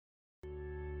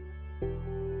Hey,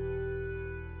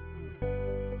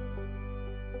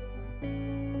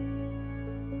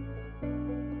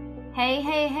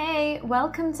 hey, hey,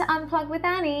 welcome to Unplug with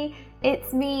Annie.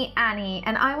 It's me, Annie,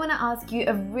 and I want to ask you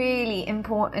a really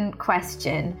important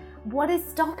question. What is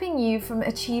stopping you from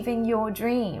achieving your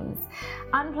dreams?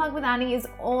 Unplug with Annie is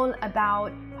all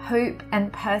about hope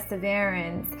and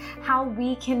perseverance, how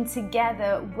we can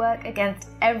together work against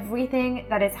everything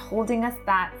that is holding us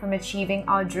back from achieving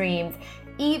our dreams,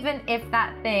 even if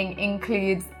that thing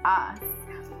includes us.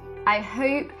 I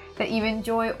hope that you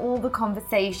enjoy all the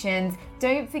conversations.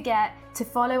 Don't forget to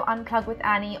follow Unplug with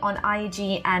Annie on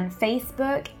IG and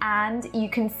Facebook, and you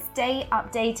can stay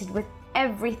updated with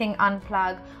everything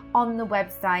Unplug on the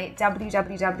website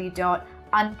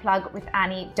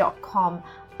www.unplugwithannie.com.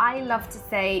 I love to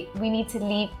say we need to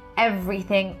leave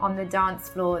everything on the dance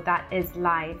floor that is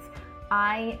life.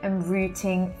 I am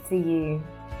rooting for you.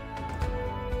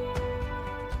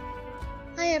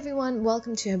 Hi everyone,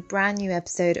 welcome to a brand new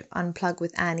episode of Unplug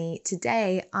with Annie.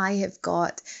 Today I have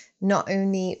got not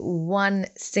only one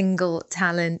single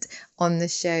talent on the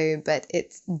show, but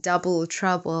it's double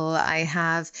trouble. I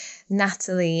have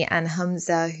Natalie and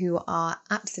Hamza, who are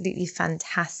absolutely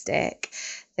fantastic.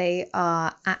 They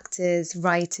are actors,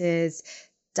 writers,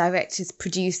 directors,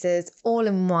 producers, all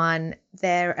in one.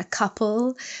 They're a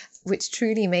couple, which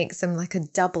truly makes them like a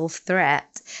double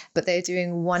threat, but they're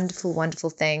doing wonderful, wonderful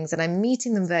things. And I'm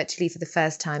meeting them virtually for the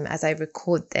first time as I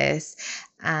record this.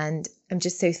 And I'm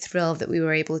just so thrilled that we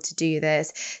were able to do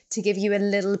this. To give you a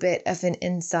little bit of an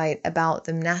insight about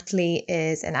them, Natalie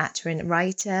is an actor and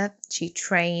writer. She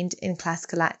trained in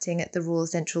classical acting at the Royal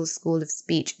Central School of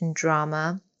Speech and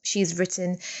Drama. She's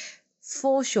written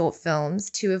 4 short films,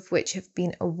 2 of which have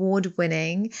been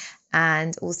award-winning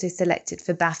and also selected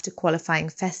for BAFTA qualifying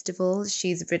festivals.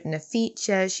 She's written a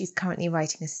feature. She's currently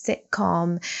writing a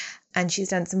sitcom, and she's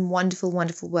done some wonderful,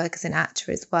 wonderful work as an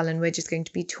actor as well. And we're just going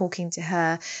to be talking to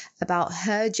her about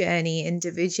her journey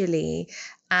individually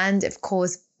and, of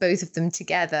course, both of them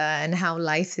together and how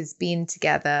life has been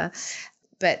together.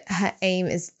 But her aim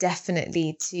is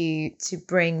definitely to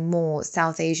bring more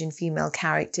South Asian female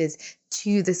characters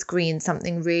to the screen,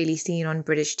 something really seen on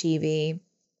British TV.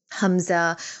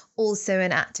 Hamza, also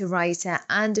an actor, writer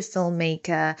and a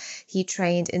filmmaker. He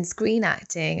trained in screen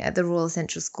acting at the Royal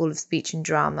Central School of Speech and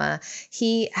Drama.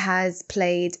 He has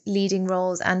played leading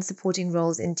roles and supporting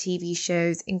roles in TV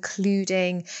shows,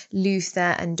 including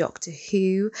Luther and Doctor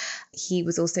Who. He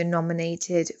was also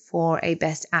nominated for a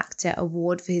Best Actor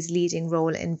award for his leading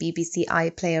role in BBC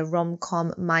iPlayer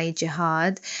rom-com My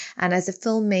Jihad. And as a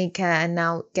filmmaker and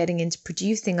now getting into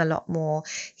producing a lot more,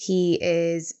 he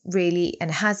is really and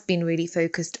has been really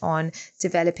focused on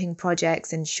developing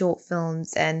projects and short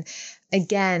films and,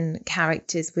 again,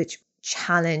 characters which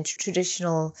challenge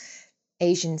traditional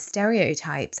Asian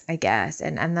stereotypes, I guess.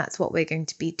 And that's what we're going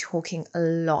to be talking a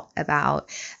lot about.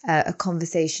 A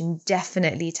conversation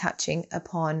definitely touching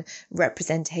upon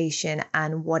representation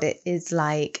and what it is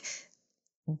like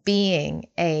being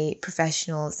a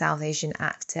professional South Asian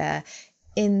actor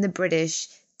in the British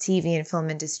TV and film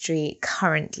industry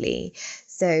currently.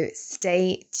 So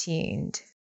stay tuned.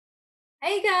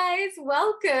 Hey guys,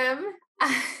 welcome.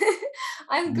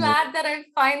 I'm glad that I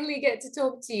finally get to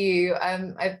talk to you.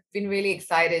 I've been really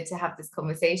excited to have this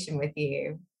conversation with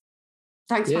you.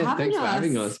 Thanks for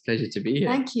having us. Pleasure to be here.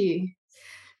 Thank you.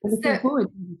 I'm looking forward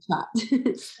to the chat.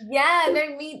 Yeah,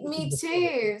 no, me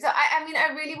too. So I mean, I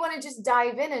really want to just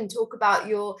dive in and talk about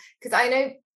because I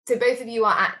know, so both of you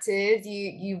are actors,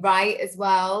 you write as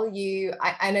well.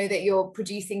 I know that you're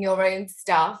producing your own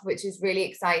stuff, which is really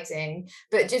exciting.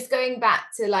 But just going back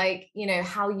to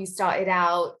how you started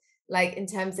out, like in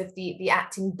terms of the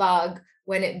acting bug,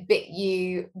 when it bit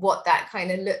you, what that kind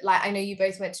of looked like. I know you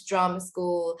both went to drama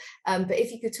school, but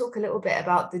if you could talk a little bit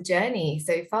about the journey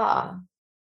so far.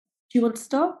 Do you want to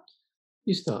start?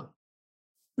 You start.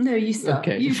 No, you start.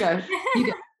 Okay. You go.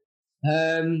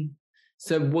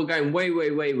 So we're going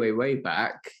way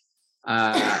back.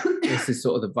 This is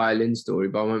sort of the violin story,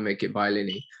 but I won't make it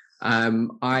violin-y.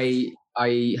 I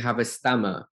have a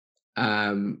stammer,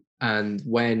 and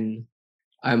when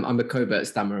I'm a covert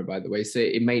stammerer, by the way, so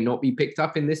it may not be picked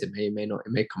up in this. It may not.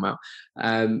 It may come out.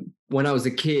 When I was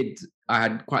a kid, I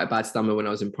had quite a bad stammer when I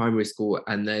was in primary school,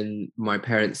 and then my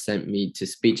parents sent me to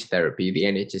speech therapy. The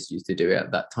NHS used to do it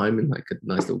at that time in like a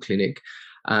nice little clinic.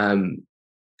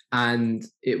 And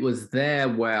it was there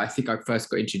where I think I first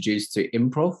got introduced to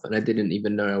improv, and I didn't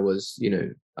even know there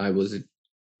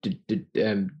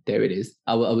it is.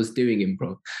 I was doing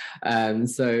improv.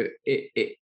 So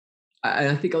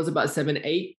I think I was about 7,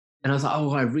 8, and I was like,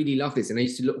 oh, I really love this. And I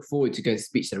used to look forward to going to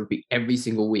speech therapy every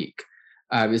single week.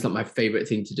 It's not my favorite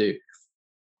thing to do.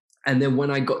 And then when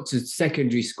I got to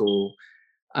secondary school,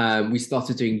 we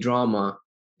started doing drama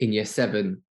in year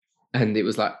 7, and it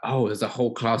was like, oh, there's a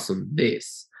whole class on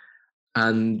this.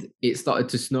 And it started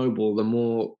to snowball. The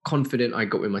more confident I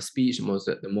got with my speech,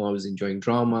 the more I was enjoying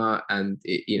drama, and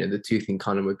the two things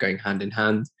kind of were going hand in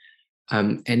hand.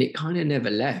 And it kind of never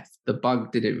left. The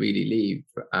bug didn't really leave.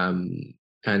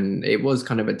 And it was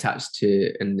kind of attached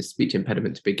to the speech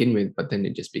impediment to begin with, but then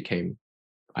it just became,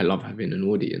 I love having an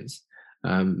audience.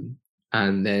 And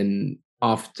then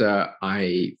after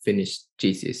I finished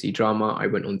GCSE drama, I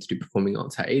went on to do performing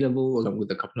arts at A-level, along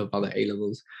with a couple of other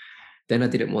A-levels. Then I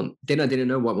didn't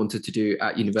know what I wanted to do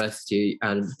at university,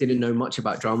 and didn't know much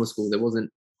about drama school. There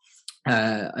wasn't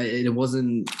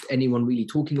anyone really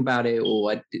talking about it,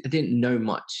 or I didn't know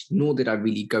much, nor did I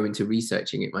really go into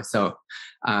researching it myself.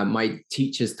 My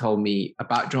teachers told me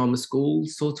about drama school,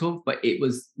 sort of, but it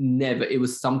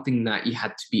was something that you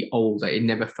had to be older. It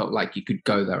never felt like you could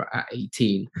go there at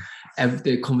 18. And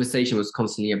the conversation was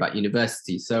constantly about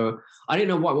university. So I didn't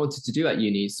know what I wanted to do at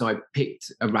uni. So I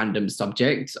picked a random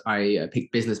subject. I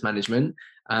picked business management,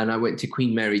 and I went to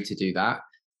Queen Mary to do that.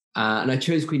 And I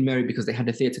chose Queen Mary because they had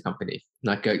a theatre company.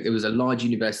 It was a large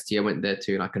university. I went there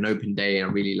to like an open day, and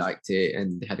I really liked it.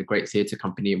 And they had a great theatre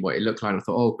company and what it looked like. I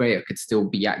thought, oh, great, I could still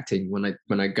be acting when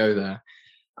I go there.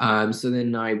 So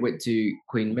then I went to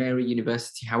Queen Mary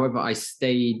University. However, I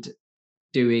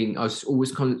was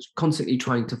always constantly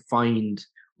trying to find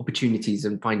opportunities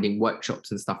and finding workshops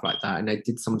and stuff like that. And I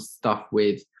did some stuff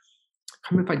with, I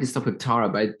can't remember if I did stuff with Tara,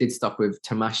 but I did stuff with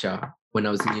Tamasha when I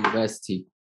was in university.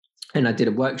 And I did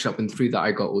a workshop, and through that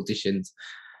I got auditions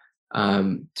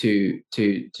to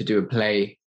do a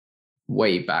play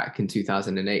way back in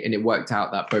 2008. And it worked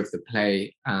out that both the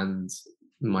play and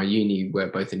my uni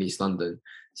were both in East London.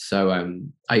 So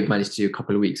I managed to do a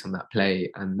couple of weeks on that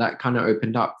play, and that kind of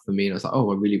opened up for me. And I was like,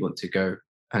 oh, I really want to go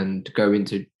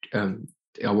into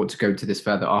I want to go into this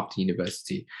further after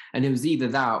university. And it was either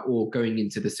that or going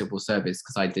into the civil service,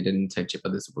 because I did an internship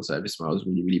at the civil service where I was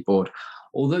really, really bored.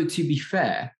 Although, to be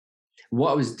fair,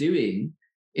 what I was doing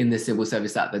in the civil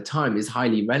service at the time is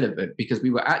highly relevant, because we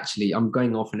were actually, I'm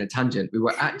going off on a tangent,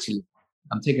 I'm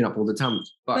taking up all the time.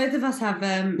 But both of us have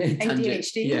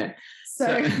ADHD. Yeah. So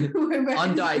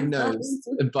undiagnosed,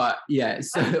 but yeah.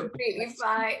 So completely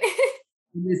fine.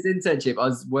 In this internship, I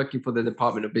was working for the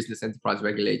Department of Business Enterprise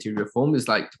Regulatory Reform. It's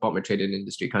like Department of Trade and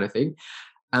Industry kind of thing.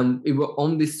 And we were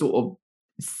on this sort of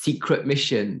secret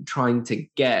mission trying to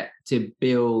get the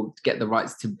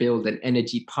rights to build an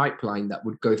energy pipeline that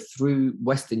would go through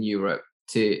Western Europe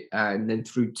and then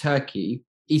through Turkey,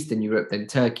 Eastern Europe, then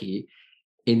Turkey,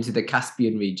 into the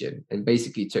Caspian region, and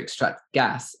basically to extract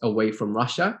gas away from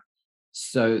Russia.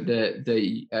 So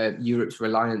the Europe's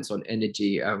reliance on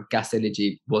energy, gas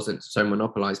energy, wasn't so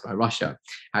monopolized by Russia.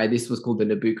 This was called the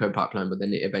Nabucco pipeline, but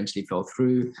then it eventually fell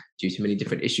through due to many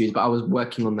different issues. But I was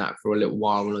working on that for a little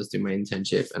while when I was doing my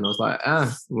internship, and I was like,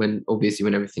 when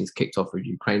everything's kicked off with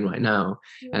Ukraine right now,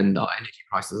 and our energy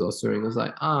prices are soaring, I was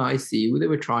like, I see. Well, they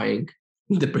were trying.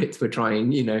 The Brits were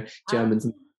trying. Germans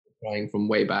were trying from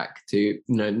way back to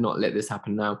not let this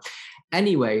happen now.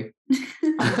 Anyway,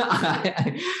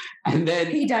 and then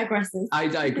he digresses. I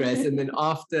digress. And then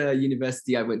after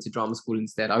university, I went to drama school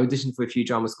instead. I auditioned for a few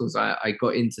drama schools. I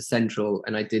got into Central,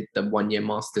 and I did the 1-year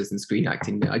masters in screen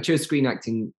acting. I chose screen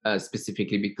acting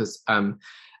specifically because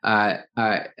I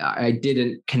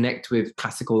didn't connect with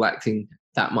classical acting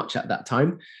that much at that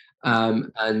time.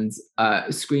 And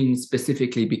screen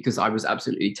specifically because I was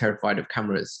absolutely terrified of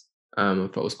cameras. I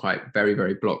thought it was quite very,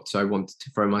 very blocked. So I wanted to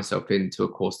throw myself into a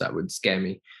course that would scare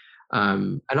me.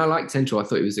 And I liked Central. I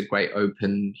thought it was a great,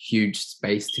 open, huge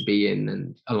space to be in.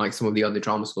 And unlike some of the other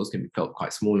drama schools, can be felt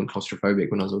quite small and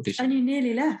claustrophobic when I was auditioning. And you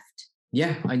nearly left.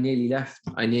 Yeah, I nearly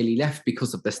left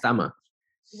because of the stammer.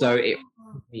 So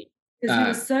because you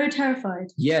were so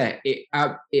terrified. Yeah,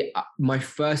 my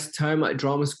first term at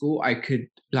drama school, I could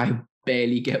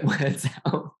barely get words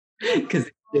out because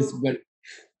it just went.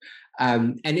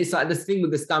 And it's like this thing with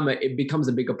the stammer, it becomes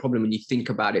a bigger problem when you think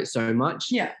about it so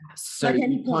much. Yeah. So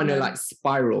you kind of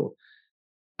spiral.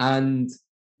 And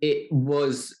it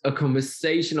was a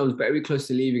conversation. I was very close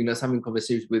to leaving, and I was having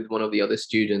conversations with one of the other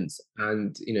students.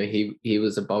 And, he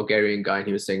was a Bulgarian guy, and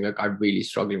he was saying, look, I'm really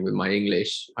struggling with my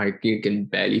English. I can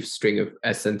barely string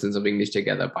a sentence of English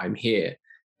together, but I'm here.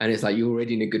 And it's like, you're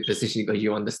already in a good position because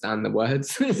you understand the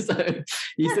words. So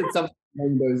he said something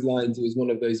along those lines. It was one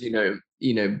of those,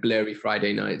 blurry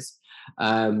Friday nights.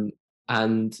 And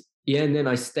then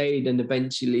I stayed and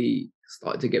eventually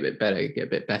started to get a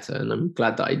bit better. And I'm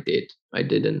glad that I did. I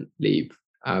didn't leave.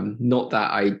 Not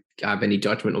that I have any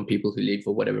judgment on people who leave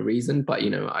for whatever reason, but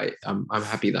I'm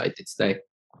happy that I did stay.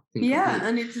 Yeah,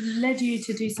 and it's led you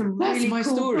to do some really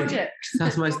cool projects.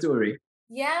 That's my story.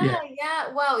 Yeah.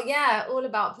 Well, yeah, all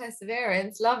about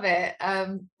perseverance. Love it.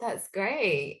 That's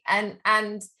great. And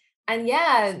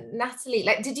yeah, Natalie,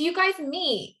 like, did you guys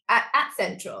meet at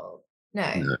Central?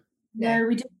 No,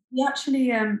 we did. We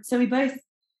actually, so we both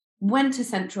went to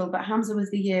Central, but Hamza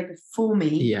was the year before me.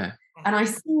 Yeah. And I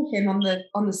saw him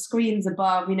on the screens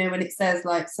above, when it says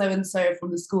like so and so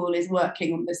from the school is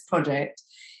working on this project.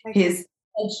 Okay. His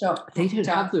headshot. They don't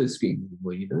have those screens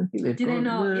anymore, Did they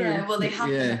not? No. Yeah, well, they had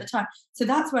them at the time. So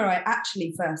that's where I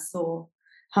actually first saw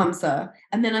Hamza.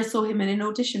 And then I saw him in an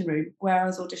audition room where I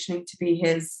was auditioning to be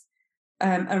his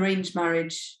arranged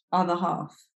marriage other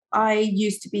half. I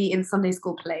used to be in Sunday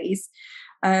school plays,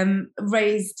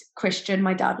 raised Christian.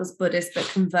 My dad was Buddhist but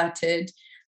converted.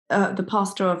 The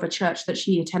pastor of a church that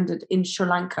she attended in Sri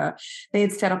Lanka, they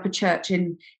had set up a church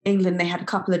in England. They had a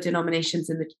couple of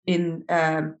denominations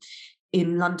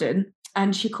in London,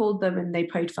 and she called them and they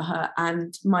prayed for her,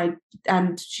 and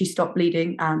she stopped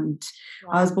bleeding, and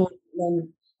wow. I was born long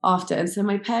after. And so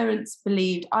my parents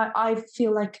believed. I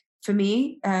feel like for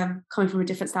me, coming from a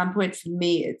different standpoint, for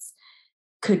me it's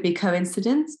could be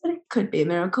coincidence, but it could be a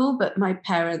miracle. But my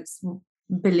parents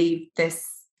believed this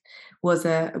was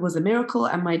a miracle,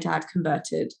 and my dad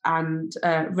converted and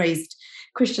raised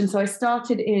Christian. So I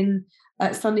started in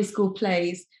Sunday school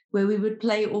plays where we would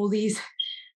play all these.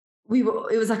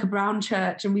 It was like a brown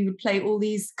church, and we would play all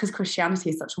these, because Christianity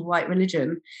is such a white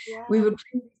religion. Yeah. We would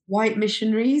play white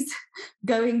missionaries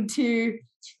going to.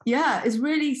 Yeah, it's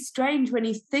really strange when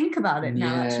you think about it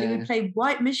now. Yeah. Actually, we play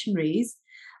white missionaries.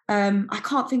 I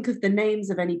can't think of the names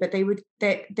of any, but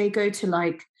they go to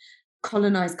like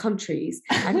colonized countries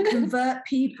and convert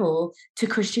people to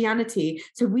Christianity.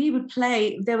 So we would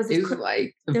play. It was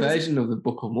like a version of the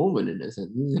Book of Mormon in a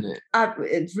sense, isn't it?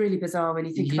 It's really bizarre when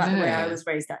you think about the way I was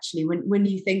raised. Actually, when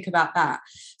you think about that,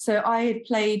 so I had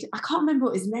played. I can't remember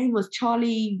what his name was.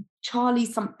 Charlie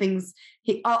something's.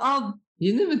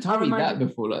 You never told me that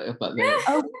before, like about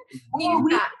that.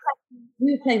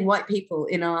 We were playing white people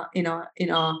in our.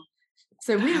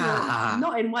 So we were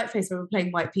not in whiteface. We were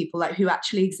playing white people, like who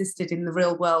actually existed in the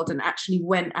real world and actually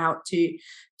went out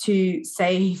to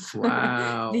save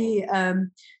the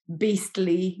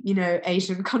beastly,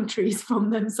 Asian countries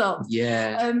from themselves.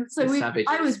 Yeah. So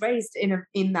I was raised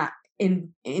in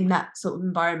that sort of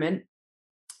environment,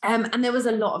 and there was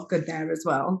a lot of good there as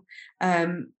well.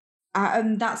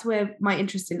 And that's where my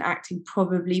interest in acting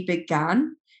probably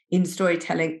began. In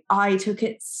storytelling, I took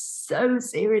it so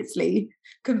seriously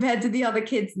compared to the other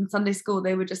kids in Sunday school.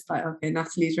 They were just like, okay,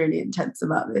 Natalie's really intense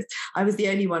about this. I was the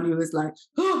only one who was like,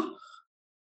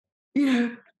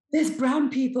 there's brown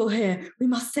people here. We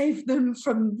must save them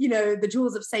from, the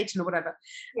jaws of Satan or whatever.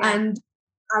 Yeah. And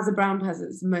as a brown person,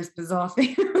 it's the most bizarre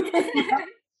thing.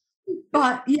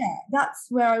 But yeah, that's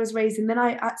where I was raised. And then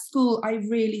at school, I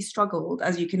really struggled,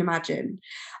 as you can imagine,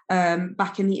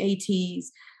 back in the 80s.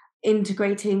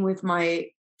 Integrating with my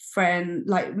friend,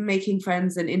 like making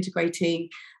friends and integrating.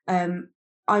 I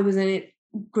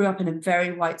grew up in a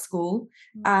very white school,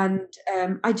 and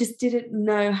I just didn't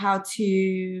know how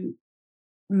to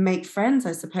make friends,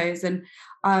 I suppose. And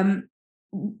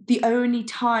the only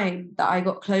time that I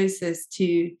got closest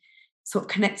to sort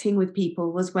of connecting with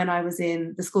people was when I was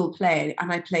in the school play,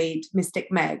 and I played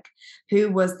Mystic Meg,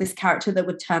 who was this character that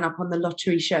would turn up on the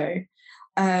lottery show.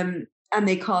 And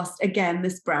they cast again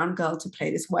this brown girl to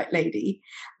play this white lady,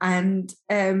 and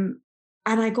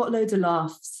I got loads of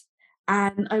laughs.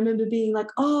 And I remember being like,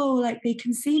 oh, like they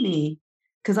can see me,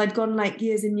 because I'd gone like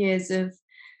years and years of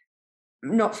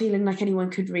not feeling like anyone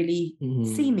could really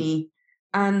see me,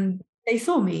 and they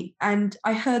saw me, and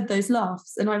I heard those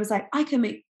laughs, and I was like, I can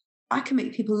make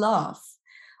people laugh.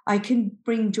 I can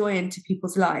bring joy into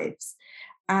people's lives.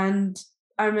 And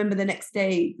I remember the next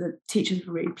day, the teachers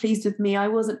were really pleased with me. I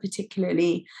wasn't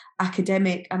particularly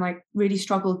academic, and I really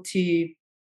struggled to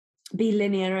be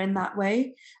linear in that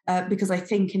way, because I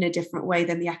think in a different way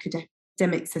than the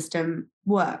academic system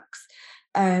works.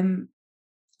 And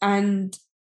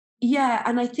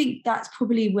I think that's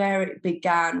probably where it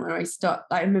began, where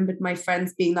I remembered my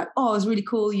friends being like, oh, it was really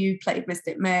cool. You played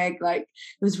Mystic Meg. Like,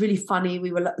 it was really funny.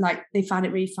 We were like, they found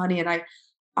it really funny. And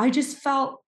I just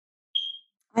felt,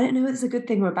 I don't know if it's a good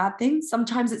thing or a bad thing.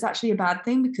 Sometimes it's actually a bad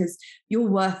thing, because your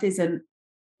worth isn't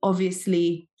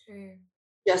obviously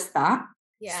just that.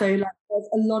 Yeah. So like, there's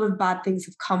a lot of bad things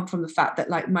have come from the fact that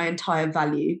like my entire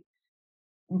value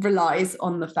relies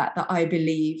on the fact that I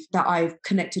believe that I've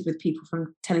connected with people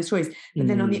from telling stories. But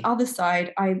then on the other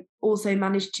side, I also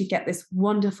managed to get this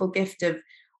wonderful gift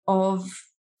of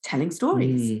telling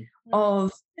stories,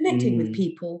 of connecting with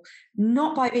people,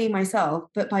 not by being myself,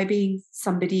 but by being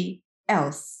somebody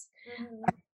else.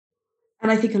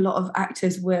 And I think a lot of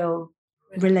actors will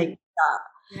relate to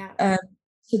that.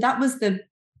 So that was the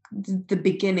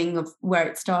beginning of where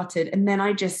it started. And then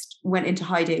I just went into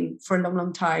hiding for a long,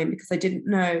 long time because I didn't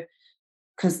know,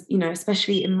 because, you know,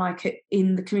 especially in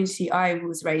the community I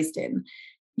was raised in,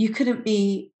 you couldn't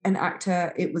be an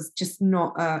actor. It was just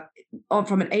not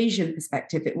from an Asian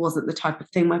perspective, it wasn't the type of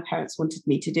thing my parents wanted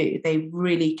me to do. They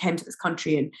really came to this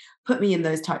country and put me in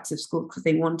those types of schools because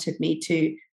they wanted me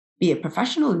to be a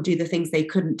professional and do the things they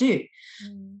couldn't do,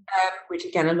 which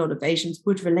again, a lot of Asians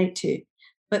would relate to.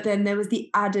 But then there was the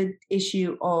added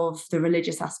issue of the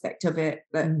religious aspect of it,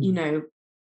 that, you know,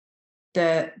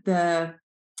 the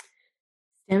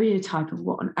stereotype of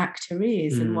what an actor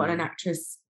is and what an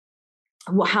actress,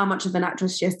 how much of an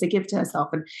actress she has to give to herself.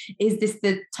 And is this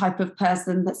the type of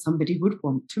person that somebody would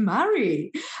want to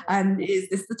marry? And is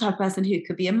this the type of person who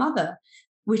could be a mother?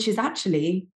 Which is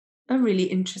actually a really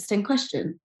interesting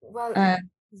question. Well,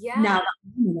 Now,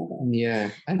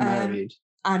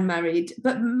 and married.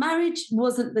 But marriage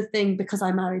wasn't the thing because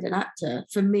I married an actor.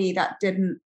 For me,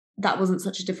 that wasn't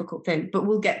such a difficult thing, but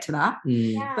we'll get to that.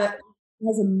 But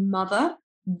as a mother,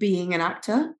 being an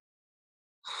actor,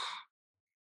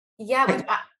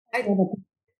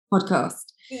 podcast.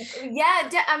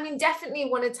 I mean, definitely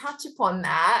want to touch upon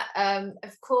that.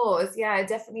 Of course, I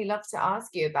definitely love to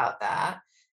ask you about that.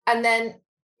 And then,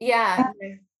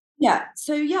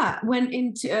 So went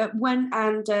into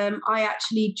I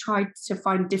actually tried to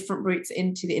find different routes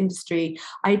into the industry.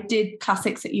 I did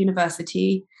classics at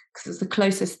university because it's the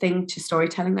closest thing to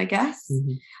storytelling, I guess.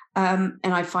 And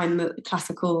I find that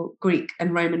classical Greek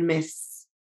and Roman myths,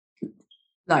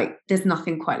 like, there's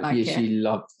nothing quite like it. She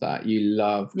loved that. You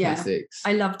love classics.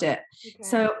 I loved it. Okay.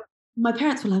 So my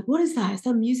parents were like, what is that? Is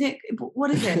that music?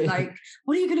 What is it? Like,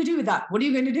 what are you going to do with that? What are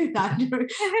you going to do with that? And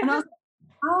I was like,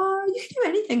 you can do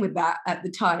anything with that at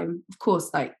the time. Of course,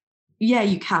 like,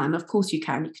 you can. Of course you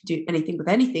can. You can do anything with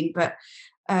anything. But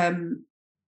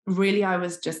really, I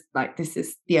was just like, this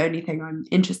is the only thing I'm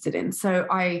interested in. So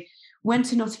I went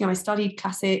to Nottingham. I studied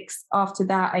classics. After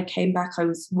that, I came back. I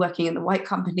was working in the White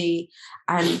Company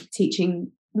and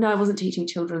teaching. No, I wasn't teaching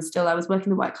children still. I was working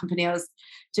in the White Company. I was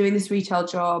doing this retail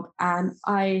job. And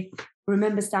I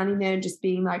remember standing there and just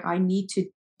being like, I need to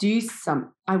do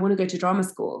I want to go to drama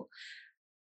school.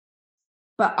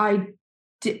 But I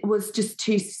was just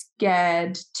too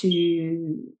scared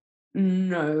to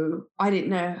know. I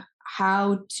didn't know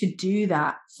how to do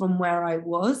that from where I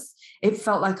was. It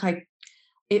felt like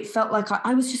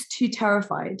I was just too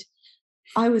terrified.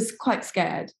 I was quite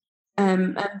scared.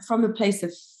 And from a place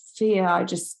of fear, I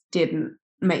just didn't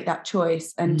make that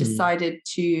choice and decided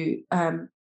to,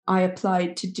 I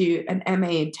applied to do an MA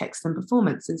in text and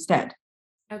performance instead.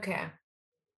 Okay.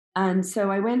 And so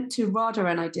I went to RADA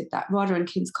and I did that, RADA and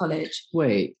King's College.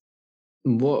 Wait,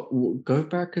 what? Go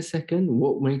back a second.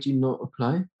 What made you not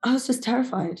apply? I was just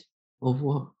terrified. Of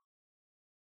what?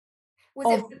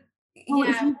 If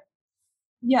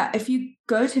you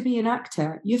go to be an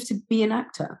actor, you have to be an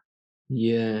actor.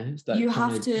 Yeah, it's that you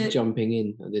have to jumping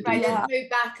in. Right, there's no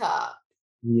backup.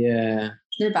 Yeah.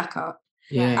 No backup.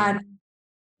 Yeah.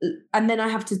 And then I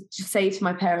have to just say to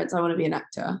my parents, I want to be an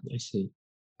actor. I see.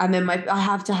 And then I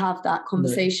have to have that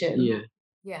conversation.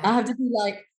 Yeah. I have to be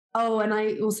like, oh, and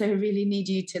I also really need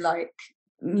you to, like,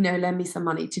 you know, lend me some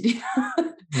money to do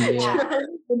that.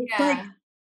 Like,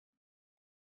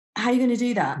 how are you going to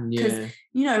do that? Because,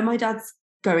 you know, my dad's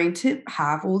going to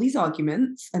have all these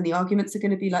arguments, and the arguments are going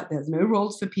to be like, there's no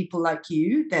roles for people like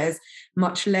you. There's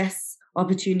much less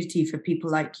opportunity for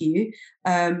people like you.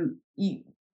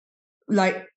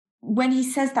 Like, when he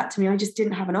says that to me, I just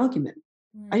didn't have an argument.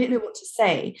 I didn't know what to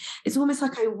say. It's almost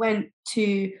like I went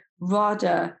to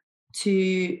RADA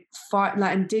to fight,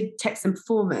 like, and did text and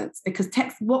performance, because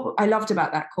what I loved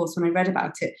about that course when I read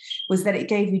about it was that it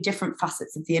gave you different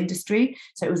facets of the industry.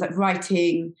 So it was like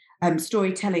writing,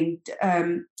 storytelling,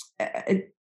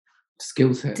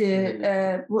 skill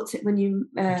set. What's it when you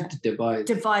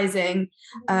devising,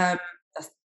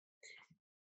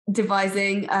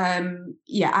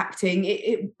 acting.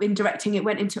 In directing, it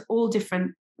went into all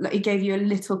different. Like, it gave you a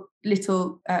little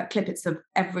clippets of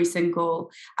every single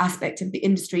aspect of the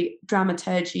industry,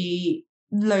 dramaturgy,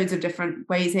 loads of different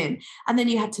ways in. And then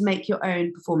you had to make your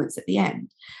own performance at the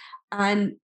end.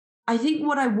 And I think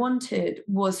what I wanted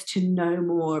was to know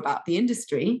more about the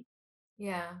industry.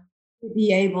 Yeah. to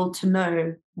be able to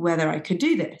know whether I could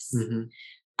do this. Mm-hmm.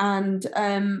 And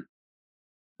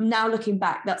now looking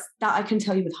back, that I can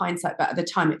tell you with hindsight, but at the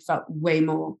time it felt way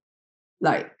more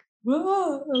like,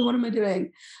 whoa, what am I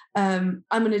doing? I'm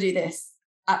going to do this.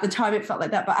 At the time it felt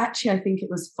like that, but actually I think it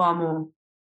was far more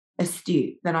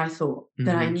astute than I thought,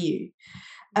 than I knew.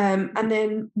 And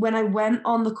then when I went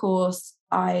on the course,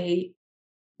 I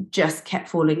just kept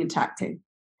falling into acting.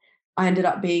 I ended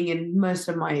up being in most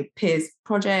of my peers'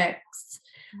 projects.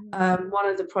 One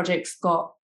of the projects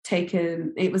got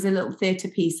taken, it was a little theatre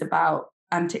piece about,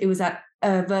 and it was at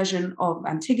a version of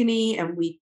Antigone, and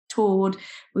we toured.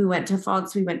 We went to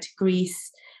France, we went to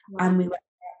Greece, and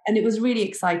it was really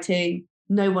exciting.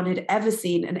 No one had ever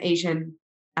seen an Asian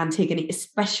Antigone,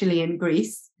 especially in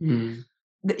Greece.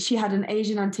 That she had an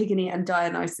Asian Antigone and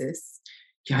Dionysus.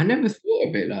 Yeah, I never thought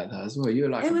of it like that as well. You're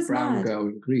like It a was brown mad. girl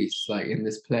in Greece, like in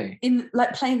this play. In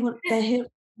like playing one of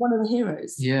the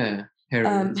heroes. Yeah,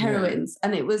 heroines.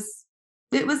 And it was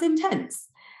intense.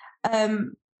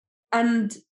 And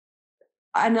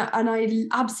I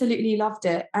absolutely loved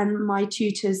it. And my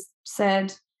tutors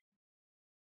said,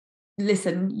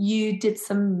 listen, you did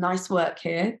some nice work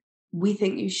here. We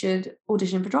think you should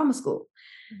audition for drama school.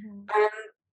 And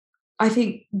I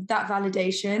think that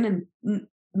validation and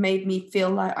made me feel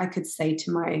like I could say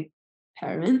to my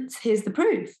parents, here's the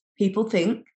proof. People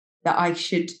think that I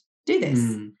should do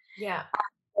this. Yeah.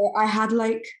 I had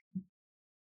like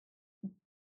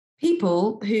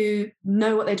people who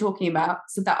know what they're talking about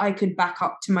so that I could back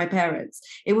up to my parents.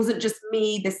 It wasn't just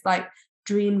me, this like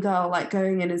dream girl, like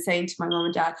going in and saying to my mom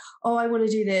and dad, oh, I want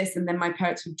to do this. And then my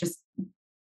parents would just,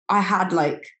 I had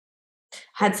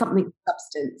something of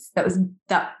substance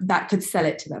that could sell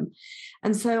it to them.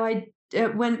 And so I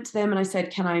went to them and I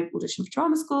said, can I audition for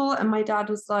drama school? And my dad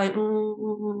was like,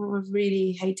 oh, I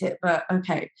really hate it, but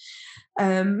okay.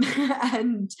 And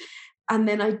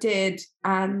then I did,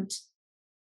 and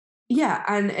yeah,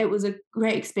 and it was a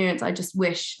great experience. I just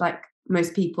wish, like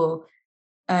most people,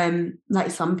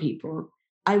 like some people,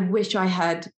 I wish I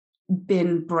had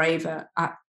been braver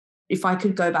if I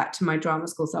could go back to my drama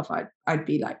school self, I'd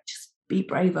be like, just be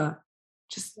braver.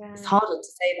 It's harder to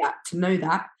say that, to know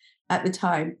that at the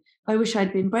time. I wish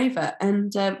I'd been braver.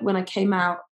 And when I came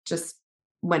out, just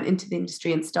went into the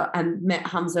industry and met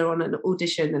Hamza on an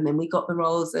audition, and then we got the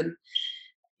roles, and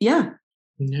yeah.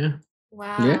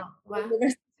 Wow. Yeah. Wow. The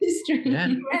rest is history. Yeah.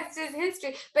 The rest is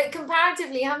history. But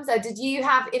comparatively, Hamza, did you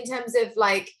have, in terms of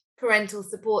like parental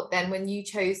support then when you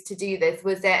chose to do this,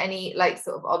 was there any like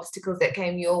sort of obstacles that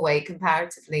came your way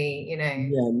comparatively, you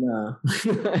know?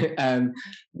 No.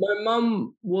 My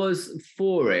mum was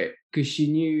for it because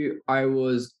she knew I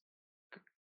was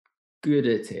good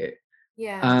at it.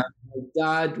 My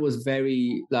dad was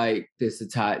very like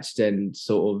disattached and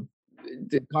sort of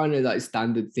the kind of like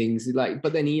standard things, like,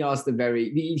 but then he asked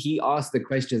the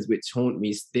questions which haunt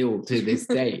me still to this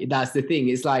day. That's the thing.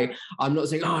 It's like, I'm not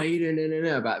saying, oh, you don't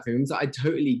know about films. I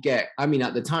totally get, I mean,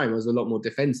 at the time I was a lot more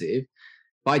defensive,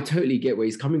 but I totally get where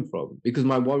he's coming from, because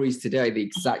my worries today are the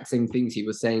exact same things he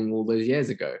was saying all those years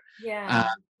ago.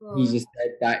 He just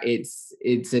said that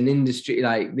it's an industry,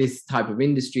 like this type of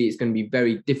industry, it's going to be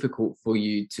very difficult for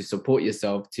you to support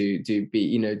yourself, to be,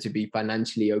 you know, to be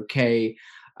financially okay.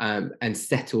 And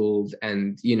settled,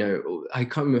 and you know, I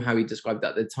can't remember how he described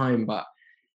that at the time, but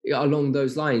along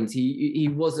those lines, he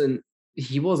wasn't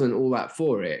all that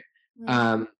for it.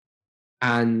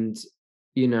 And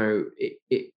you know,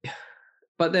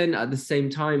 but then at the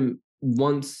same time,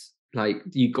 once like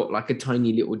you got like a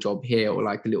tiny little job here or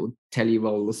like a little telly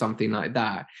role or something like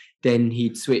that, then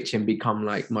he'd switch and become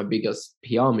like my biggest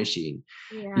PR machine,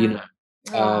 you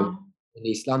know. In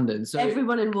East London, so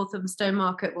everyone in Walthamstow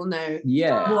Market will know.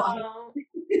 Yeah,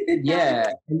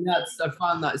 and I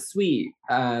found that sweet.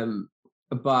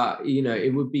 But you know,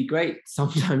 it would be great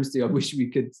sometimes I wish we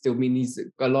could still. I mean, he's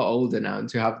a lot older now, and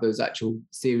to have those actual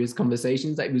serious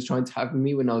conversations that he was trying to have with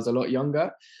me when I was a lot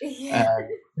younger.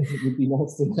 It would be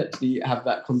nice to actually have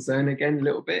that concern again a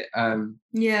little bit. So I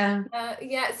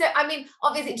mean,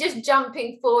 obviously, just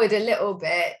jumping forward a little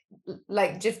bit,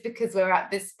 like just because we're at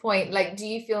this point, like, do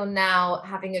you feel now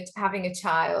having a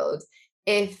child,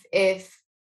 if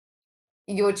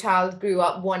your child grew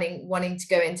up wanting to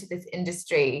go into this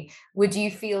industry, would you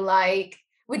feel like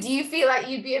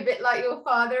you'd be a bit like your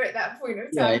father at that point of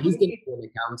time? Yeah, he's going to be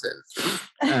an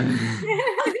accountant.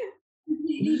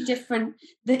 Completely different,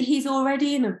 that he's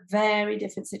already in a very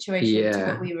different situation to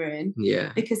what we were in,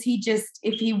 because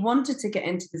if he wanted to get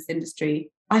into this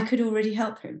industry, I could already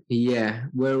help him.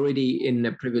 We're already in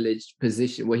a privileged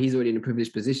position. Well, he's already in a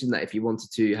privileged position that if he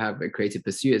wanted to have a creative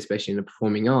pursuit, especially in the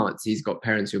performing arts, he's got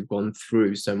parents who have gone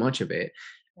through so much of it,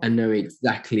 and know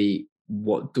exactly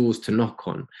what doors to knock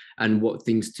on and what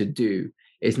things to do.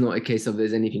 It's not a case of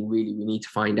there's anything really we need to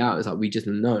find out. It's like we just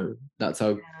know. That's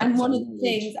our. And one of the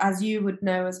things, as you would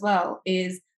know as well,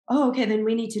 is, oh, okay, then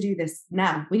we need to do this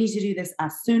now. We need to do this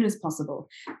as soon as possible.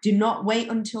 Do not wait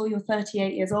until you're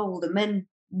 38 years old and then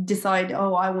decide,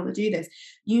 oh, I want to do this.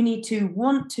 You need to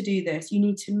want to do this. You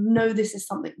need to know this is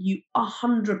something you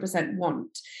 100%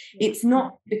 want. It's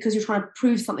not because you're trying to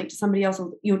prove something to somebody else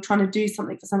or you're trying to do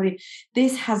something for somebody.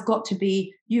 This has got to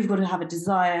be, you've got to have a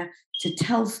desire to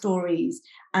tell stories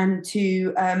and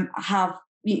to have,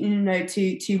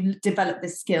 to develop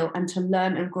this skill and to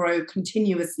learn and grow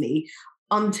continuously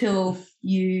until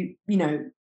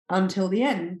until the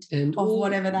end of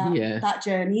whatever that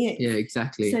journey is. Yeah,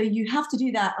 exactly. So you have to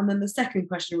do that. And then the second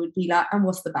question would be like, and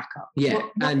what's the backup? Yeah.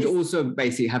 And also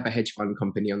basically have a hedge fund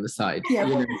company on the side. Yeah.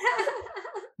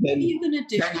 What are you going to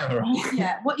do?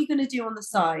 Yeah. What are you going to do on the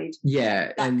side?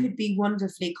 Yeah. That could be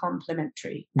wonderfully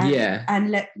complementary. And, And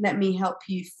let me help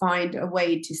you find a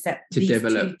way to set these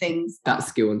two things. That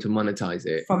skill and to monetize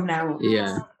it. From now on.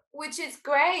 Yeah. Which is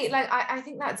great. Like, I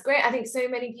think that's great. I think so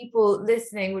many people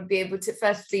listening would be able to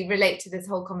firstly relate to this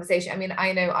whole conversation. I mean,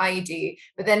 I know I do,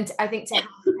 but then I think to have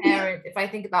parents, if I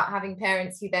think about having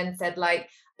parents who then said like,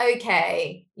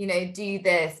 okay, do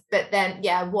this, but then,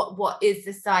 what is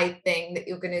the side thing that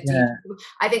you're going to do?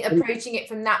 I think approaching it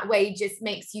from that way just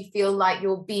makes you feel like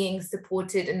you're being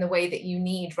supported in the way that you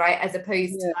need, right? As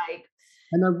opposed to like,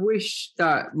 and I wish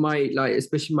that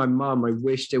especially my mom, I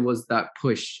wish there was that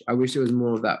push. I wish there was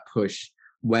more of that push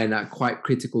when at quite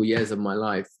critical years of my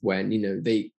life, when,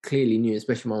 they clearly knew,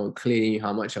 especially my mom clearly knew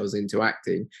how much I was into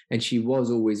acting. And she was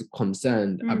always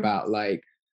concerned about like,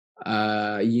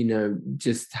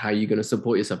 just how you're going to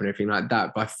support yourself and everything like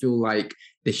that. But I feel like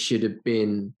there should have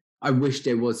been, I wish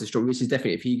there was a strong, which is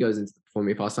definitely, if he goes into the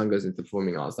performing, if our son goes into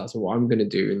performing arts, that's what I'm going to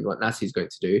do. And what Natty's going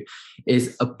to do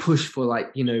is a push for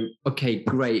like, okay,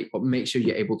 great, but make sure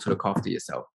you're able to look after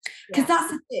yourself. Because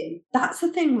that's the thing. That's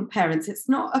the thing with parents. It's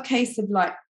not a case of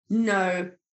like,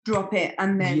 no, drop it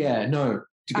and then. Yeah, no,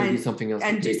 to go do something else.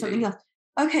 And completely. Do something else.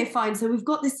 Okay, fine. So we've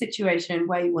got this situation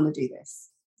where you want to do this.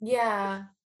 Yeah.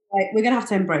 Like, we're going to have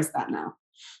to embrace that now.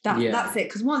 That's it.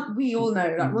 Because we all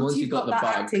know, like once you've got that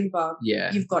acting bug,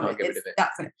 you've got it.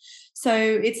 That's it. So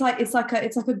it's like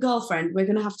a girlfriend. We're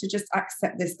gonna have to just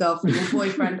accept this girlfriend or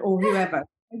boyfriend or whoever,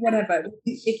 whatever.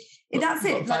 That's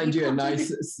it. Find you a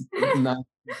nice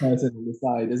person on the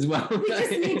side as well. We just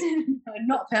need to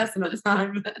not person at the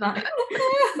time. But like,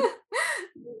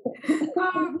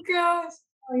 oh gosh.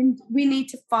 We need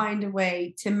to find a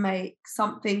way to make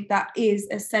something that is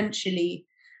essentially.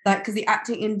 Like, because the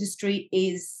acting industry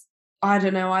is, I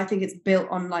don't know, I think it's built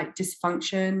on like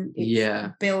dysfunction.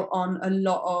 It's built on a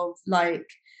lot of like,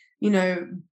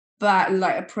 but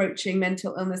like approaching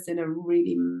mental illness in a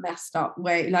really messed up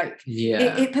way. Like,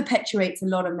 it perpetuates a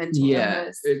lot of mental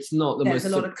illness. It's not the There's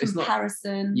most. a lot of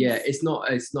comparison. It's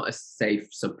not a safe,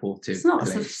 supportive. It's not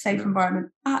a safe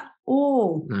environment at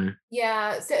all. No.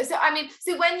 Yeah. So I mean,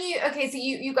 so when you guys,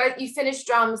 you finished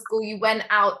drama school, you went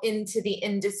out into the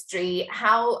industry.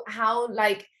 How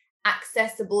like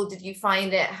accessible did you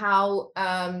find it? How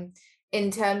in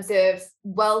terms of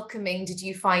welcoming did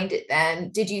you find it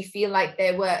then? Did you feel like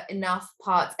there were enough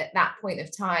parts at that point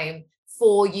of time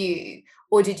for you?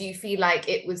 Or did you feel like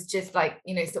it was just like,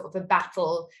 sort of a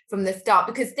battle from the start?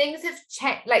 Because things have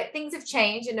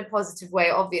changed in a positive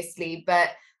way, obviously,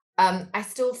 but I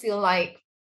still feel like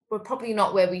we're probably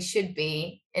not where we should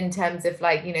be in terms of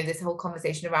like, this whole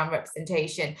conversation around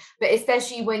representation, but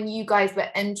especially when you guys were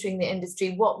entering the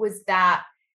industry, what was that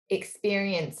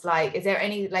experience like? Is there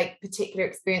any like particular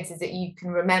experiences that you can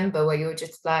remember where you're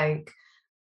just like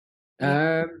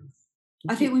I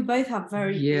think we both have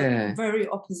very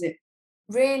opposite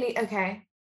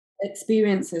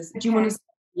experiences. Do you want to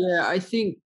I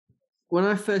think when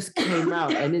I first came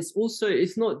out, and it's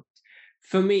not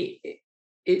for me,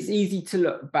 it's easy to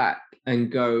look back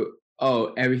and go,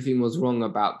 oh, everything was wrong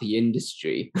about the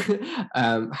industry.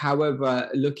 However,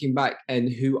 looking back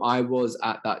and who I was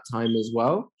at that time as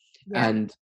well,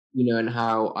 and and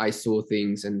how I saw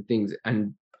things,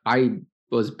 and I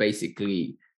was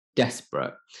basically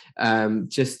desperate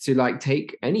just to like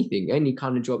take anything, any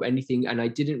kind of job, anything, and I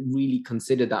didn't really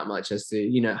consider that much as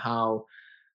to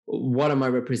what am I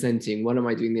representing, what am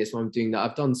I doing this, what I'm doing that.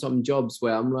 I've done some jobs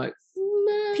where I'm like,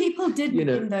 people did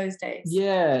in those days.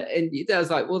 And I was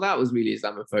like, well, that was really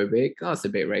Islamophobic. That's a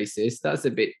bit racist. That's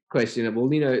a bit questionable.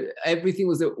 Everything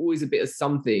was always a bit of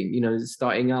something,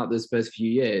 starting out those first few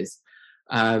years.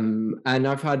 And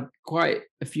I've had quite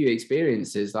a few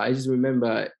experiences. Like, I just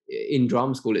remember in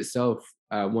drama school itself,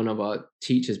 one of our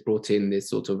teachers brought in this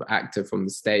sort of actor from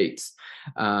the States,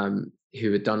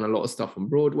 who had done a lot of stuff on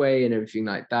Broadway and everything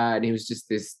like that. And he was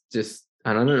just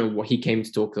and I don't know what he came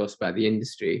to talk to us about the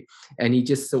industry. And he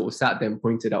just sort of sat there and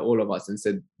pointed at all of us and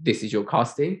said, "This is your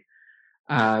casting."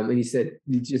 And he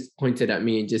just pointed at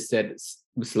me and just said,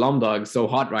 "Slumdog, so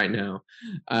hot right now."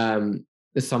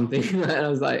 There's something. And I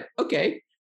was like, okay,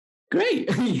 great.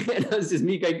 And that was just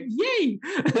me going, yay.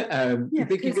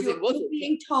 Because it wasn't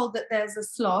being told that there's a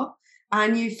slot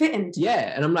and you fit into it.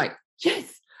 Yeah. And I'm like,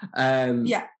 yes.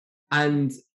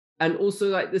 And also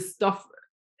like the stuff,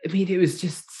 I mean, it was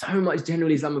just so much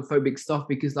generally Islamophobic stuff,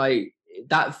 because like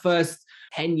that first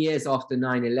 10 years after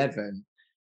 9/11,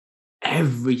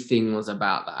 everything was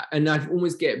about that. And I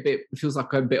almost get it feels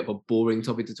like a bit of a boring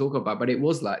topic to talk about, but it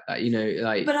was like that,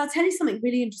 like. But I'll tell you something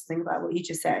really interesting about what you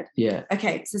just said. Yeah.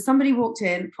 Okay, so somebody walked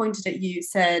in, pointed at you,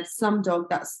 said, "Slumdog,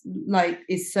 that's like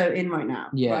is so in right now."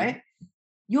 Yeah. Right?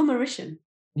 You're Mauritian.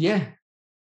 Yeah.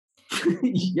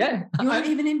 Yeah. You're not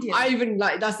even Indian. I even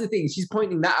like, that's the thing. She's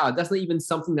pointing that out. That's not even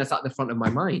something that's at the front of my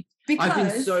mind. Because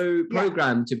I've been so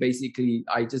programmed to basically,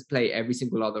 I just play every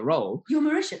single other role. You're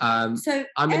Mauritian. So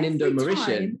I'm an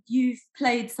Indo-Mauritian. You've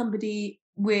played somebody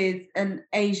with an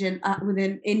Asian, with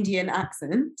an Indian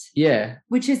accent. Yeah.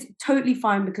 Which is totally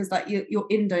fine, because like you're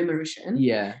Indo-Mauritian.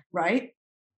 Yeah. Right?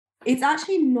 It's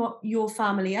actually not your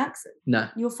family accent. No.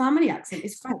 Your family accent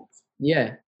is French.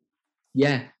 Yeah.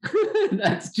 Yeah.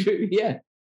 That's true. Yeah.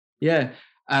 Yeah.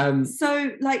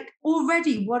 So like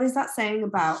already, what is that saying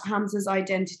about Hamza's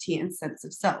identity and sense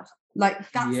of self?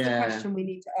 Like that's the question we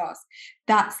need to ask.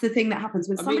 That's the thing that happens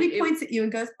when somebody points at you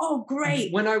and goes, "Oh,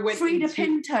 great, when I went Frida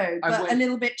Pinto, but a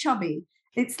little bit chubby."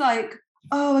 It's like,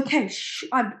 oh, okay.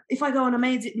 If I go on a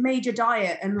major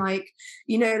diet and like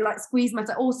squeeze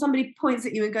myself, or somebody points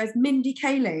at you and goes, "Mindy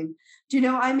Kaling." Do you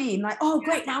know what I mean? Like, oh,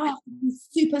 great, now I have to be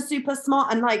super, super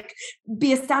smart and like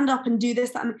be a stand-up and do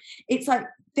this, that. And it's like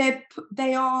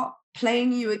they are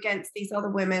playing you against these other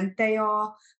women.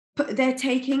 They're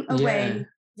taking away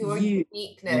your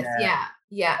uniqueness.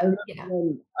 Yeah.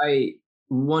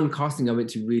 One casting I went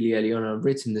to really early on, I've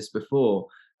written this before,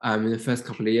 in the first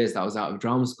couple of years that I was out of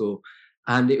drama school.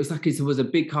 And it was like, it was a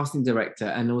big casting director,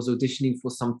 and I was auditioning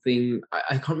for something.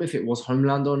 I can't remember if it was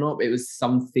Homeland or not, but it was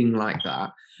something like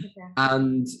that. Okay.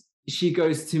 And she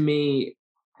goes to me,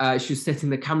 she was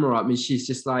setting the camera up, and she's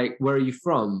just like, "Where are you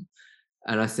from?"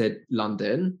 And I said,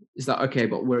 "London." It's like, "Okay,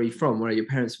 but where are you from? Where are your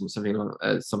parents from?" Something along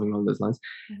those lines.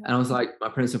 Mm-hmm. And I was like, "My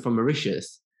parents are from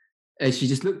Mauritius." And she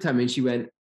just looked at me and she went,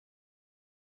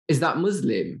 "Is that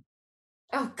Muslim?"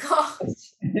 Oh,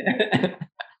 gosh.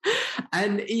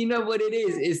 And you know what it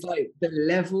is? It's like the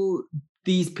level,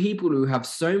 these people who have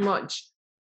so much,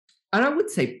 and I would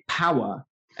say power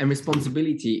and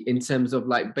responsibility in terms of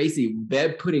like, basically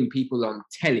they're putting people on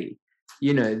telly.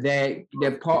 They're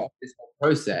part of this whole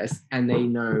process, and they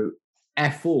know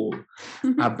F all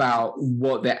about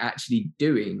what they're actually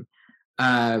doing.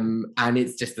 And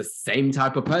it's just the same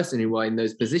type of person who are in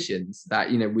those positions that,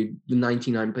 with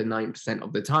 99.9%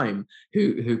 of the time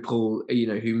who pull,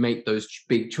 who make those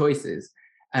big choices.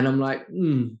 And I'm like,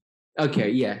 okay,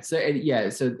 yeah. So,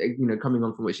 coming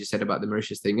on from what you said about the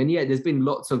Mauritius thing, and there's been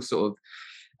lots of sort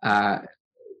of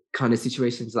kind of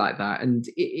situations like that, and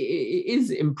it is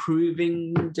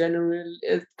improving generally,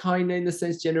 kind of in the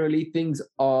sense generally things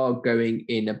are going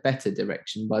in a better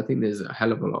direction, but I think there's a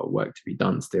hell of a lot of work to be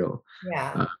done still.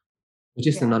 An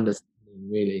understanding,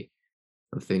 really,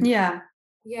 I think. Yeah.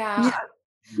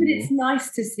 But it's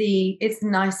nice to see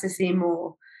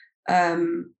more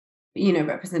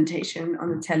representation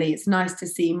on the telly. It's nice to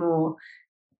see more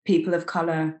people of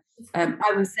color.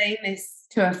 I was saying this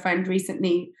to a friend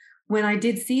recently. When I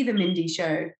did see the Mindy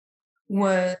show,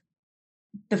 was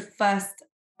the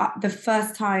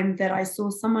first time that I saw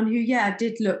someone who,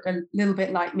 did look a little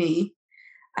bit like me.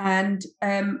 And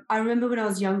I remember when I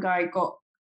was younger,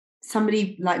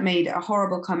 somebody like made a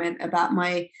horrible comment about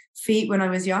my feet when I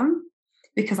was young,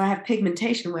 because I have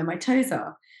pigmentation where my toes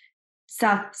are.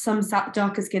 Some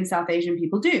darker skinned South Asian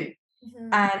people do.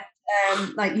 Mm-hmm. And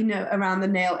around the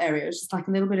nail area, it's just like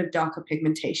a little bit of darker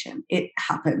pigmentation. It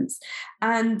happens.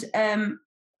 And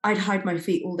I'd hide my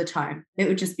feet all the time. It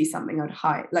would just be something I'd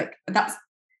hide. Like that's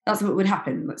what would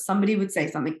happen. Like, somebody would say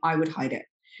something, I would hide it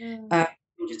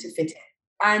just to fit it.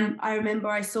 And I remember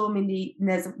I saw Mindy, and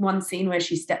there's one scene where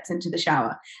she steps into the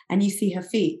shower and you see her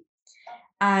feet.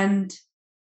 And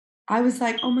I was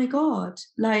like, oh my God,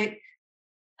 like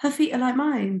her feet are like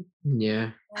mine.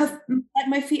 Yeah.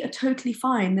 My feet are totally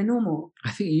fine. They're normal.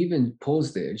 I think you even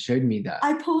paused it and showed me that.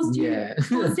 I paused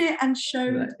it and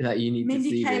showed that you need Mindy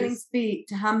to see Kaling's feet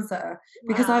to Hamza,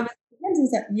 because I was He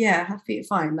was like, yeah, her feet are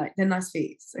fine. Like, they're nice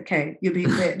feet. It's okay, you're being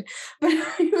weird. But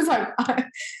he was like,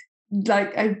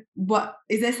 what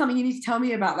is there something you need to tell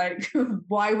me about, like,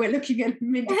 why we're looking at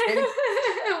Mindy Kaling?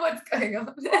 What's going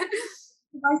on?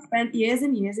 I spent years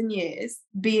and years and years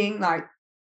being like,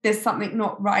 there's something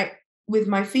not right with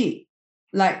my feet.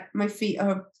 Like, my feet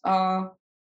are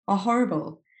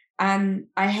horrible, and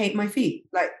I hate my feet.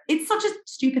 Like, it's such a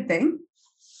stupid thing,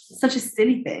 such a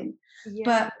silly thing. Yeah.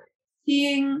 But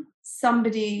seeing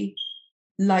somebody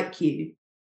like you,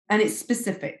 and it's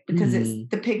specific because it's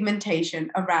the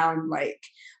pigmentation around, like,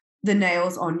 the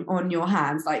nails on your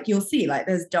hands. Like, you'll see, like,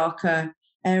 there's darker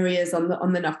areas on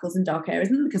the knuckles and dark areas,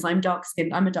 and because I'm a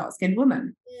dark-skinned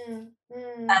woman.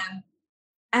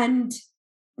 And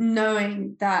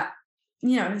knowing that,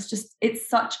 you know,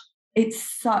 it's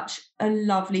such a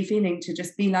lovely feeling to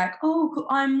just be like, oh,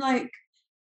 I'm like,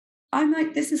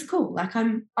 this is cool. Like,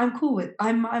 I'm cool with,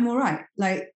 I'm all right.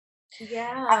 Like,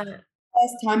 yeah.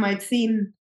 First time I'd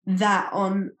seen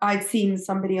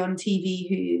somebody on TV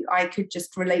who I could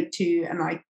just relate to, and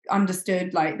I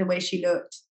understood, like, the way she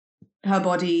looked, her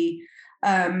body.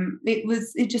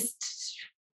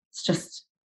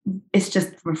 It's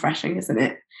just refreshing, isn't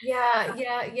it? Yeah.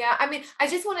 I mean, I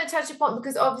just want to touch upon,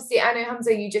 because obviously, I know,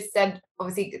 Hamza, you just said,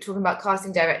 obviously, talking about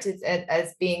casting directors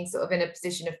as being sort of in a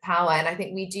position of power. And I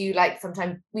think we do, like,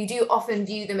 sometimes we do often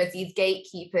view them as these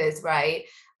gatekeepers, right?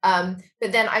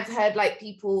 But then I've heard, like,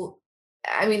 people,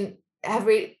 I mean,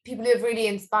 people who have really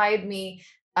inspired me,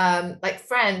 like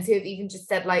friends who have even just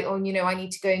said, like, oh, you know, I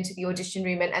need to go into the audition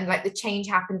room, and like the change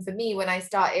happened for me when I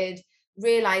started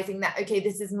realizing that, okay,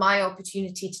 this is my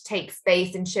opportunity to take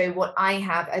space and show what I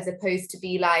have, as opposed to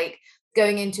be like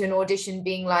going into an audition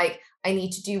being like, I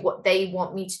need to do what they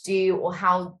want me to do, or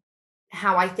how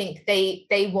I think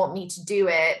they want me to do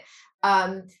it.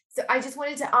 So I just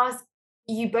wanted to ask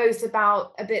you both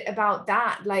a bit about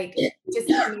that, like,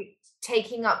 just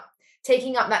taking up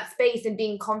that space and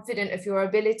being confident of your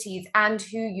abilities and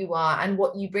who you are and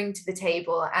what you bring to the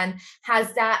table. And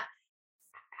has that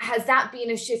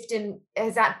been a shift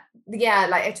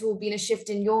at all been a shift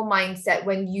in your mindset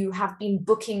when you have been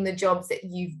booking the jobs that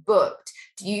you've booked?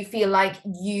 Do you feel like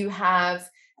you have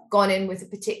gone in with a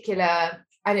particular,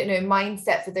 I don't know,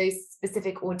 mindset for those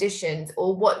specific auditions,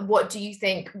 or what do you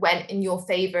think went in your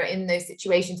favor in those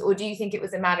situations? Or do you think it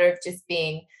was a matter of just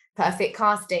being perfect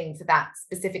casting for that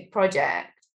specific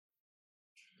project?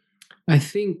 I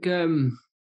think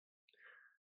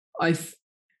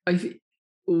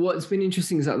what's been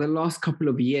interesting is that the last couple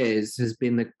of years has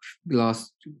been the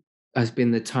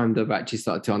time that I've actually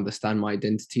started to understand my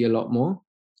identity a lot more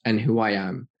and who I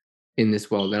am in this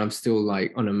world. And I'm still,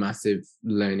 like, on a massive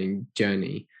learning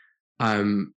journey.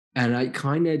 And I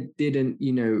kind of didn't,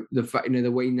 you know, the fact, you know, the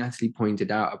way Natalie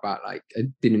pointed out about, like, it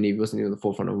wasn't even on the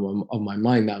forefront of my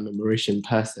mind that I'm a Mauritian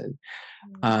person.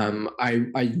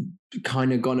 I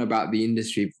kind of gone about the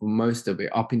industry for most of it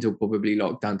up until probably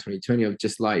lockdown 2020 of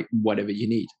just like, whatever you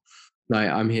need. Like,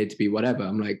 I'm here to be whatever.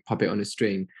 I'm like puppet on a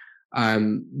string.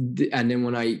 And then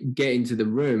when I get into the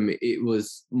room, it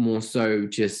was more so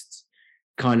just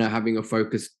kind of having a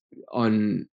focus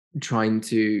on trying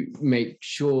to make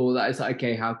sure that it's like,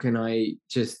 okay, how can I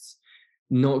just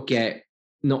not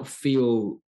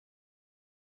feel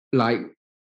like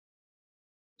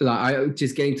I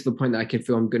just getting to the point that I can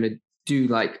feel I'm going to do,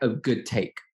 like, a good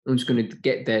take. I'm just going to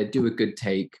get there, do a good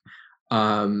take.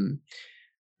 And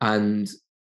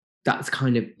that's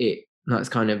kind of it.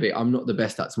 I'm not the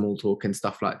best at small talk and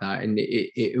stuff like that. And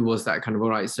it was that kind of,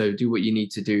 all right, so do what you need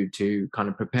to do to kind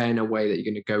of prepare in a way that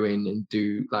you're going to go in and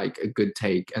do, like, a good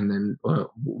take, and then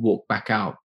walk back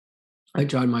out. I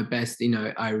tried my best. You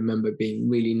know, I remember being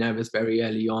really nervous very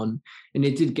early on, and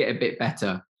it did get a bit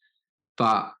better.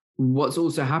 But what's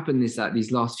also happened is that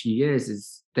these last few years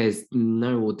is there's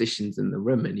no auditions in the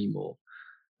room anymore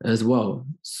as well.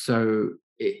 So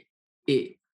it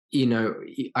you know,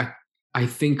 I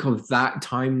think of that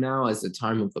time now as a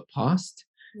time of the past.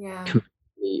 Yeah.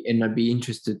 Completely. And I'd be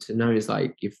interested to know is,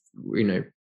 like, if, you know,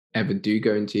 ever do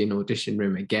go into an audition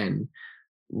room again,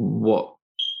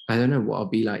 I don't know what I'll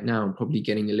be like now. I'm probably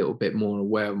getting a little bit more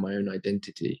aware of my own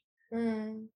identity.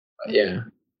 But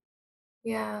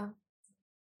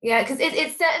Yeah, because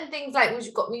it's certain things, like,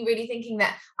 which got me really thinking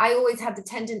that I always had the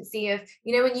tendency of,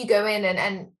 you know, when you go in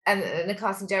and the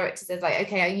casting director says, like,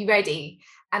 okay, are you ready?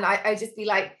 And I just be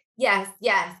like, yes,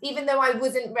 even though I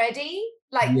wasn't ready.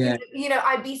 Like, you know,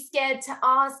 I'd be scared to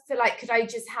ask for, like, could I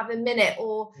just have a minute?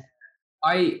 Or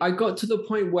I got to the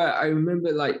point where I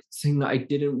remember, like, saying that I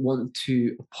didn't want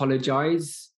to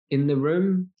apologize in the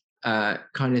room,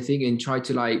 kind of thing, and try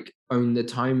to, like, own the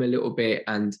time a little bit.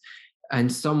 And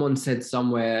someone said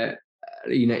somewhere,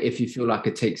 if you feel like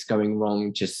a take's going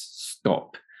wrong, just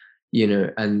stop,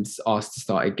 and ask to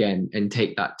start again, and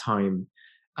take that time,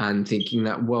 and thinking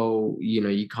that, well,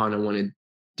 you kind of want to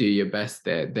do your best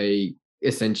there. They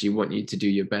essentially want you to do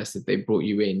your best if they brought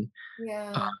you in.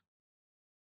 Yeah.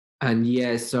 And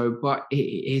but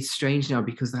it's strange now,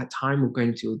 because that time of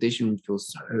going to audition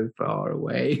feels so far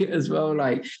away as well.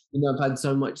 Like, I've had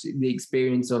so much the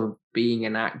experience of being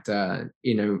an actor,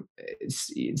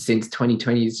 since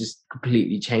 2020 has just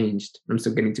completely changed. I'm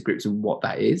still getting to grips with what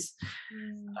that is.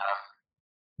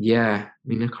 I can't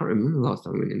remember the last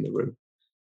time we went in the room.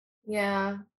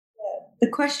 Yeah. The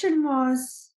question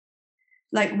was,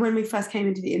 like, when we first came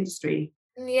into the industry.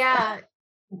 Yeah.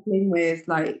 Dealing with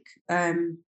like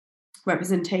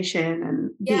representation and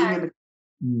being in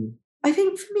the... I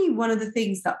think for me, one of the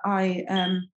things that I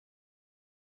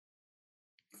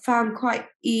found quite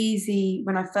easy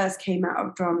when I first came out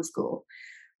of drama school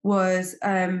was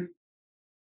I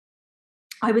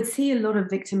would see a lot of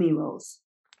victim-y roles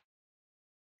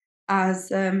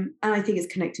as and I think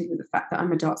it's connected with the fact that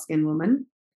I'm a dark-skinned woman,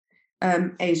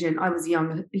 Asian. I was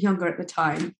younger at the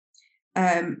time.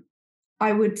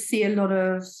 I would see a lot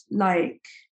of like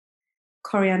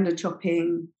coriander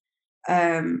chopping,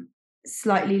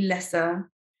 slightly lesser,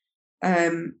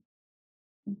 like,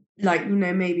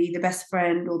 maybe the best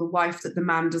friend or the wife that the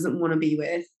man doesn't want to be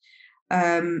with,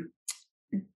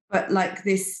 but like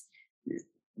this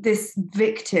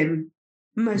victim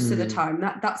most of the time.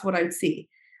 That's what I would see.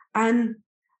 And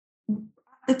at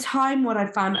the time, what I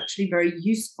found actually very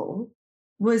useful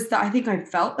was that I think I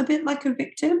felt a bit like a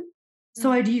victim,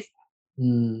 so I'd use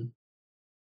that.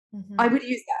 I would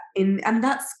use that and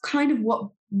that's kind of what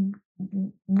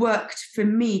worked for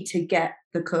me to get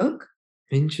the cook.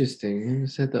 Interesting. I never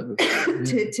said that before.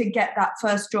 to get that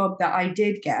first job that I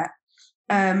did get,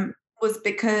 was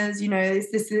because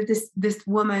it's this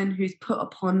woman who's put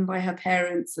upon by her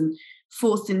parents and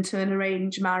forced into an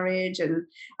arranged marriage and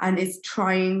is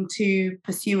trying to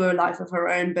pursue a life of her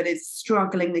own, but is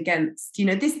struggling against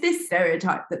this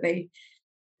stereotype that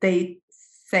they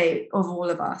say of all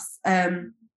of us.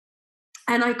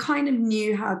 And I kind of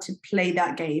knew how to play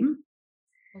that game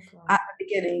at the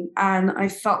beginning, and I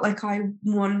felt like I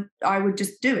would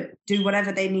just do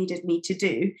whatever they needed me to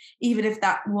do, even if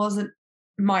that wasn't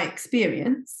my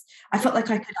experience. I felt like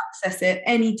I could access it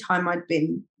anytime I'd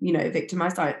been,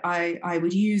 victimized. I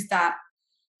would use that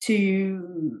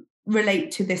to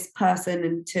relate to this person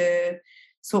and to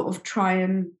sort of try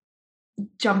and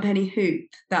jump any hoop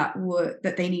that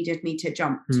they needed me to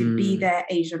jump, to be their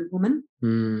Asian woman,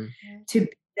 to be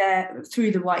there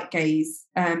through the white gaze,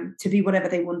 to be whatever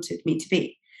they wanted me to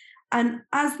be. And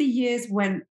as the years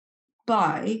went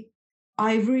by,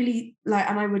 I really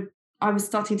I was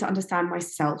starting to understand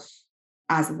myself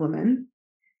as a woman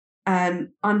and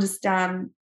understand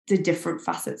the different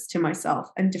facets to myself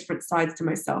and different sides to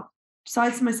myself.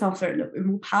 Sides to myself that are a little bit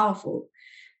more powerful,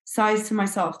 sides to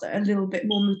myself that are a little bit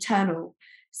more maternal,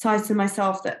 sides to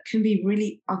myself that can be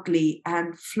really ugly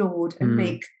and flawed and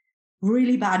make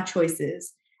really bad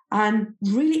choices and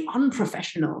really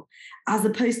unprofessional, as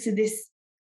opposed to this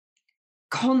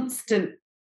constant,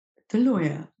 the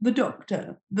lawyer, the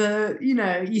doctor,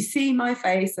 you see my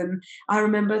face. And I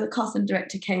remember the casting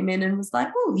director came in and was like,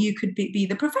 oh, you could be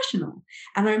the professional.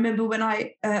 And I remember when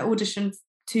I auditioned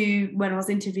when I was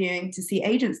interviewing to see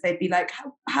agents, they'd be like,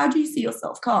 how do you see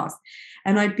yourself cast?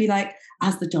 And I'd be like,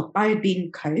 as the doctor. I had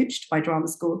been coached by drama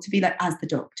school to be like, as the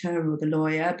doctor or the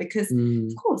lawyer, because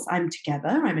of course I'm together.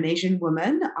 I'm an Asian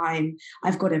woman.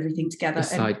 I've got everything together. A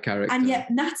side character. And yet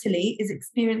Natalie is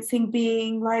experiencing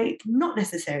being like not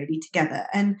necessarily together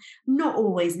and not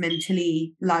always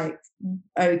mentally like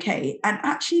okay, and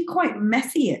actually quite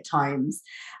messy at times,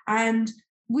 and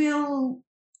will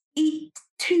eat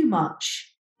too much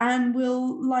and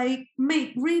will like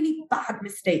make really bad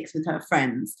mistakes with her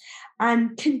friends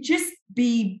and can just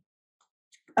be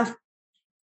a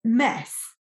mess,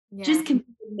 just can be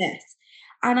a mess.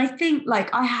 And I think like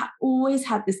I always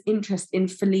had this interest in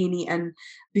Fellini and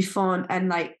Buffon and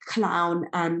like clown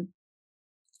and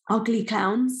ugly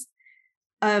clowns.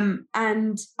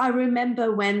 And I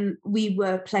remember when we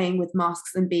were playing with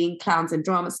masks and being clowns in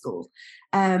drama school,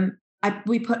 I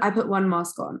put one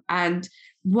mask on, and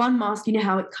one mask, you know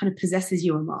how it kind of possesses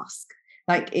you, a mask,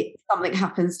 like something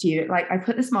happens to you. Like I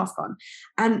put this mask on,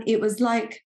 and it was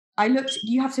like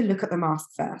you have to look at the mask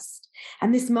first,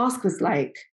 and this mask was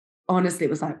like, honestly,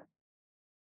 it was like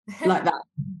that.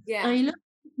 Yeah. And you look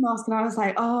mask and I was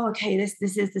like, oh, okay,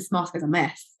 this mask is a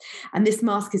mess. And this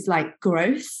mask is like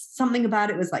gross. Something about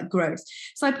it was like gross.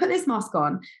 So I put this mask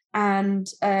on, and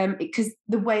because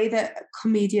the way that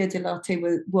Commedia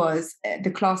dell'arte was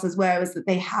the classes were, was that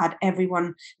they had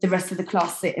everyone, the rest of the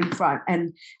class sit in front,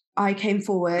 and I came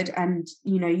forward, and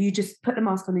you just put the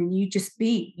mask on and you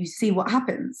see what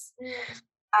happens.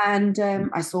 And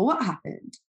I saw what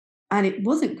happened. And it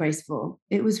wasn't graceful.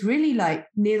 It was really like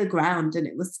near the ground, and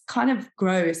it was kind of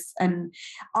gross. And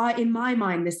in my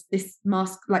mind, this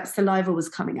mask, like saliva was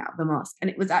coming out of the mask, and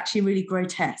it was actually really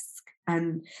grotesque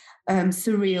and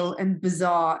surreal and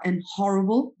bizarre and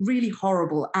horrible, really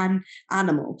horrible and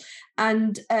animal.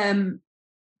 And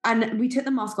we took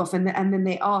the mask off, and then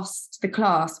they asked the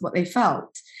class what they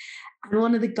felt. And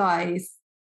one of the guys,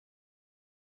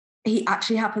 he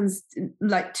actually happens,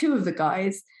 like two of the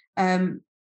guys, but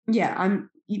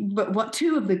what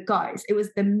two of the guys, it was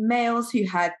the males who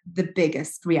had the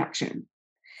biggest reaction.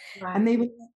 Right. And they were,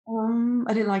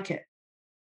 I didn't like it.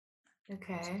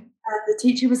 Okay. And the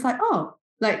teacher was like, oh,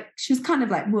 like, she was kind of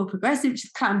like more progressive. She's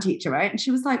a clown teacher, right? And she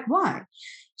was like, why?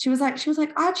 She was like,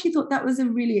 I actually thought that was a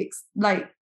really, like,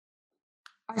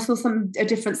 I saw a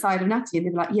different side of Natalie. And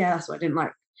they were like, yeah, that's what I didn't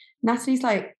like. Natalie's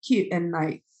like cute and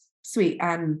like sweet,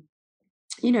 and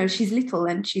she's little,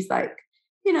 and she's like,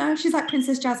 she's like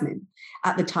Princess Jasmine.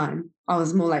 At the time, I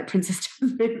was more like Princess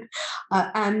Jasmine.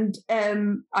 And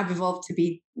I've evolved to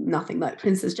be nothing like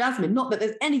Princess Jasmine. Not that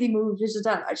there's anything wrong with Princess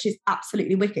Jasmine. Like, she's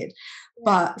absolutely wicked. Yeah.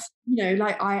 But,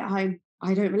 like I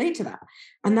don't relate to that.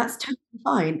 And that's totally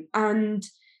fine. And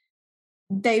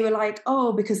they were like,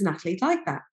 oh, because Natalie's like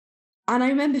that. And I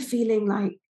remember feeling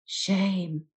like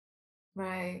shame.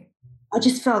 Right.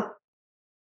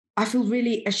 I feel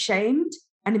really ashamed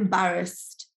and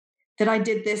embarrassed that I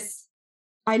did this.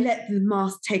 I let the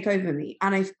mask take over me,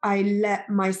 and I let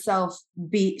myself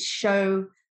show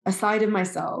a side of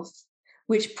myself,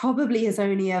 which probably has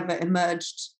only ever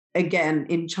emerged again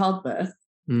in childbirth.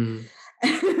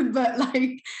 But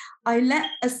like, I let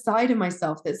a side of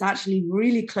myself that's actually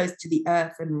really close to the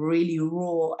earth and really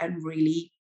raw and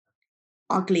really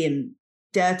ugly and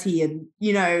dirty and,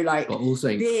 like, but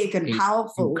also big and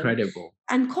powerful. Incredible.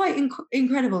 And quite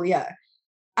incredible, yeah.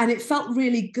 And it felt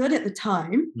really good at the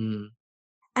time.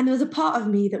 And there was a part of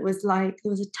me that was like,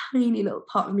 there was a tiny little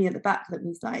part of me at the back that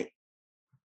was like,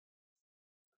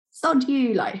 sod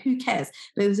you, like, who cares?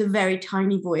 But it was a very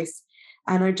tiny voice.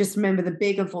 And I just remember the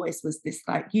bigger voice was this,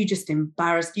 like, you just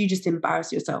embarrass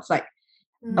yourself. Like,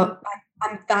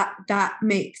 and that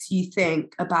makes you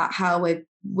think about how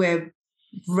we're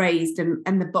raised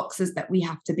and the boxes that we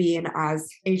have to be in as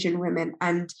Asian women,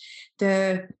 and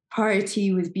the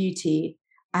priority with beauty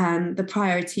and the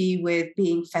priority with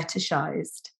being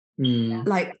fetishized.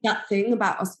 Like that thing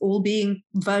about us all being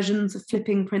versions of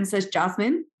flipping Princess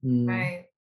Jasmine. Right.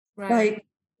 Like,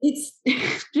 it's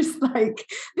just like,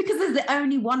 because there's the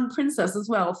only one princess as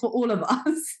well for all of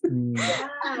us.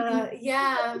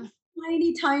 Yeah.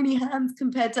 Tiny hands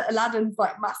compared to Aladdin's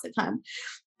like massive hand.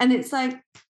 And it's like,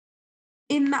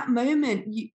 in that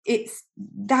moment,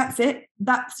 that's it.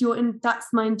 That's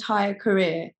my entire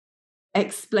career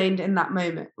explained in that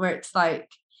moment, where it's like,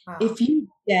 wow. If you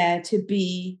dare to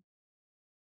be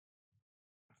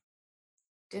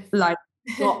different. Like,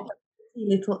 not the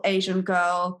little Asian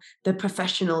girl, the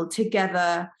professional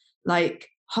together, like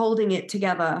holding it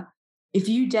together, if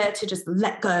you dare to just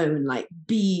let go and like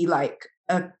be like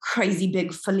a crazy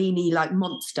big Fellini like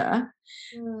monster,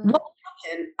 what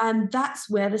happened? And that's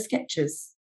where the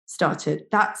sketches started.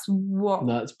 That's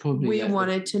probably we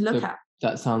wanted to look at.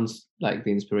 That sounds like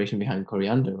the inspiration behind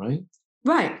Coriander, right?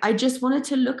 Right. I just wanted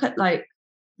to look at like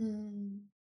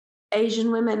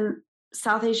Asian women,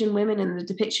 South Asian women, and the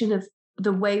depiction of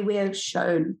the way we are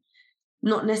shown,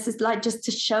 not necessarily like just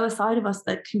to show a side of us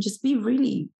that can just be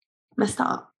really messed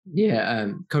up.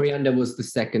 Yeah, Coriander was the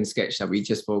second sketch that we,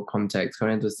 just for context,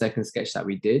 Coriander was the second sketch that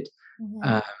we did.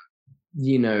 I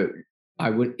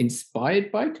was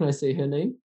inspired by, can I say her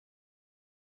name?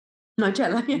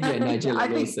 Nigella. Yeah, Nigella Lawson. I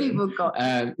think people got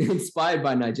inspired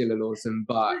by Nigella Lawson,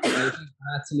 but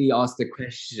Natalie asked the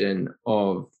question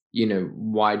of,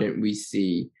 why don't we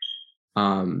see,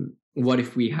 what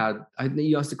if we had, I think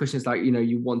you asked the questions like,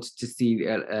 you wanted to see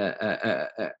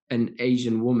an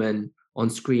Asian woman on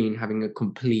screen having a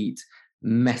complete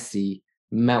messy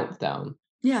meltdown.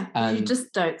 Yeah, and you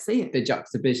just don't see it. The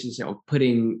juxtaposition of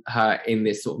putting her in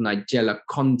this sort of Nigella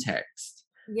context.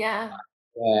 Yeah.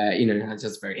 Where, has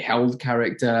just a very held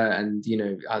character and,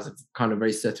 has a kind of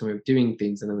very certain way of doing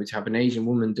things. And then we have an Asian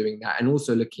woman doing that, and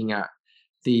also looking at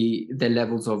the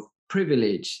levels of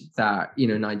privilege that, you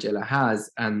know, Nigella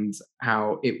has, and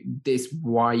how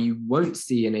why you won't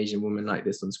see an Asian woman like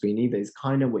this on screen either, is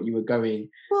kind of what you were going.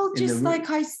 Well, just like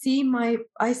I see my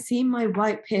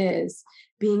white peers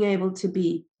being able to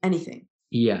be anything.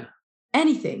 Yeah.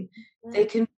 Anything. Yeah.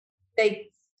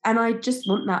 And I just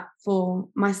want that for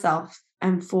myself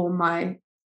and for my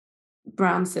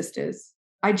brown sisters.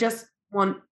 I just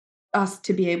want us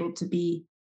to be able to be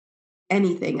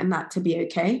anything, and that to be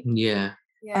okay. Yeah.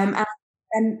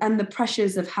 And the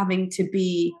pressures of having to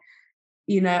be,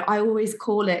 you know, I always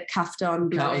call it kaftan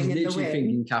blowing in the wind.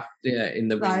 Thinking in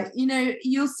the wind. Like, you know,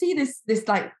 you'll see this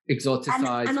like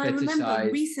exoticized, and I remember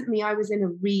recently I was in a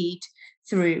read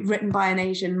through written by an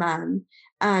Asian man,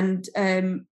 and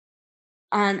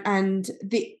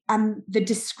the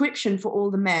description for all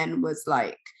the men was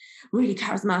like really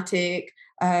charismatic,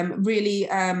 really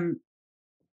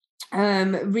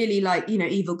like, you know,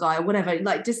 evil guy or whatever,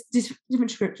 like just different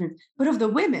descriptions. But of the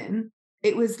women,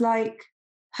 it was like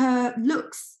her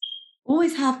looks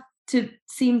always have to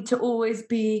seem to always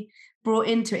be brought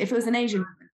into it. If it was an Asian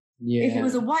woman, if it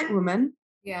was a white woman,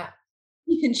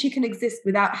 she can exist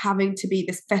without having to be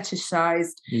this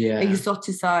fetishized,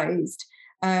 exoticized,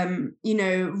 you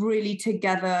know, really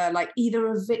together, like either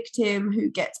a victim who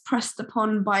gets pressed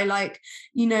upon by, like,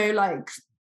 you know, like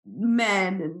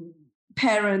men and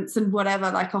parents and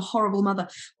whatever, like a horrible mother,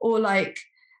 or like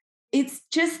it's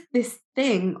just this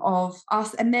thing of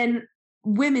us, and then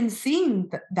women seeing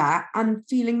that and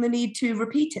feeling the need to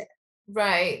repeat it.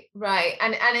 Right.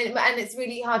 And it's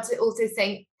really hard to also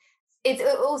say. It's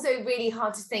also really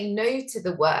hard to say no to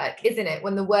the work, isn't it?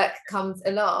 When the work comes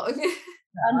along.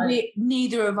 And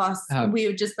neither of us, we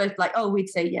were just both like, oh, we'd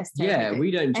say yes to everything. We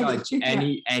don't judge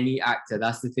any actor.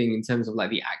 That's the thing in terms of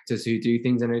like the actors who do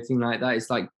things and everything like that.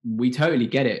 It's like, we totally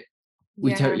get it.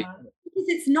 We totally. Because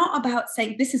it's not about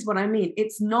saying, this is what I mean.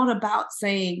 It's not about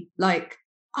saying like,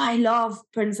 I love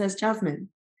Princess Jasmine.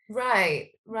 Right.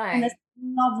 And I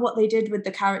love what they did with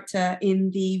the character in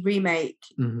the remake.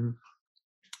 Mm-hmm.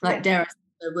 Like Dara,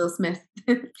 Will Smith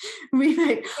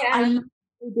remake. I love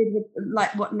what they did with,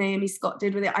 like, what Naomi Scott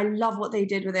did with it. I love what they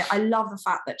did with it. I love the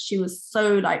fact that she was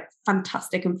so like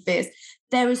fantastic and fierce.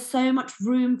 There is so much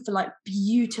room for like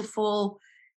beautiful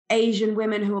Asian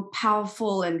women who are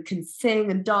powerful and can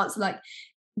sing and dance. Like,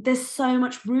 there's so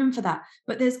much room for that,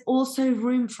 but there's also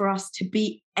room for us to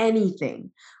be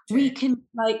anything. We can,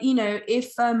 like, you know,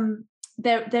 if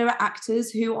there are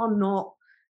actors who are not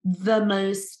the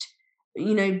most,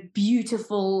 you know,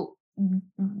 beautiful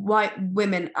white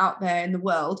women out there in the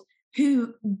world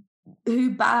who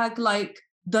bag like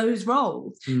those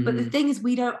roles. Mm. But the thing is,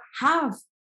 we don't have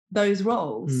those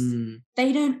roles. Mm.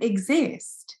 They don't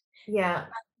exist. Yeah.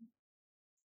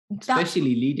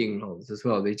 Especially leading roles as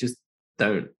well. They just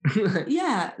don't.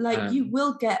 Yeah, like you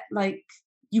will get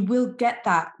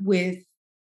that with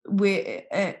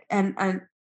and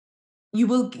you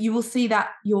will see that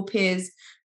your peers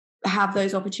have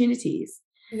those opportunities.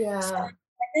 Yeah. So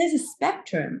there's a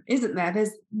spectrum, isn't there?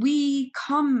 We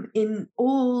come in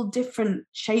all different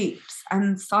shapes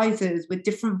and sizes with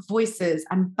different voices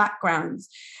and backgrounds,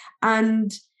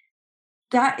 and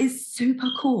that is super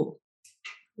cool.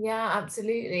 Yeah,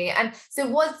 absolutely. And so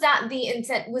was that the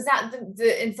intent? Was that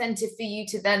the incentive for you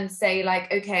to then say,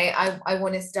 like, okay, I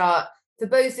want to start, for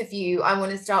both of you, I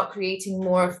want to start creating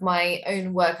more of my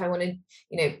own work. I want to,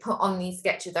 you know, put on these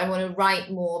sketches. I want to write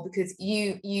more, because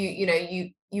you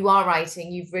are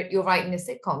writing. You're writing a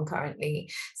sitcom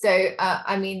currently. So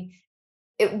I mean,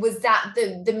 was that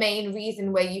the main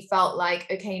reason where you felt like,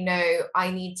 okay, no,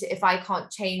 I need to, if I can't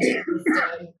change the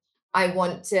system, I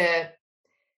want to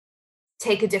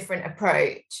take a different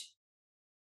approach?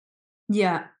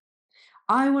 Yeah,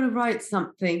 I want to write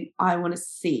something I want to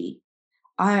see.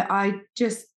 I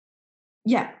just,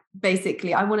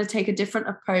 basically, I want to take a different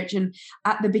approach. And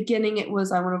at the beginning, it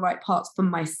was, I want to write parts for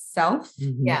myself.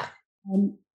 Mm-hmm. Yeah.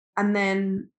 And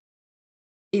then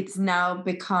it's now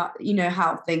become, you know,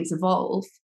 how things evolve.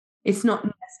 It's not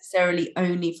necessarily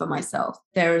only for myself.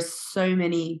 There are so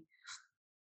many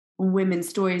women's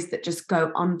stories that just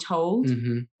go untold,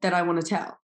 mm-hmm. that I want to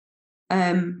tell.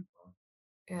 And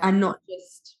not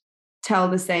just tell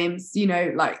the same, you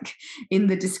know, like in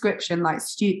the description, like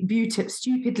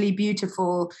stupidly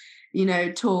beautiful, you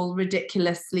know, tall,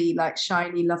 ridiculously like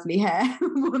shiny, lovely hair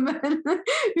woman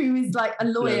who is like a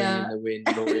lawyer. In the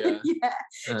wind, lawyer. Yeah,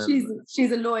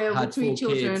 she's a lawyer with 3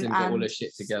 children and got all her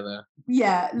shit together.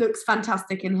 Yeah, looks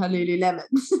fantastic in her Lululemon.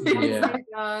 Yeah. Oh my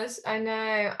gosh, I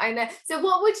know. So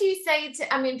what would you say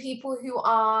to, I mean, people who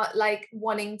are like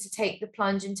wanting to take the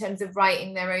plunge in terms of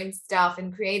writing their own stuff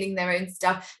and creating their own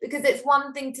stuff? Because it's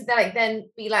one thing to like then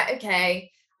be like,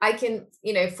 okay, I can,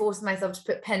 you know, force myself to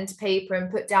put pen to paper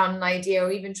and put down an idea,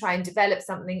 or even try and develop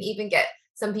something, even get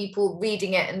some people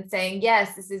reading it and saying,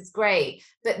 yes, this is great.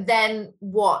 But then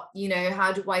what, you know,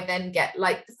 how do I then get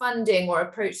like the funding or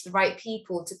approach the right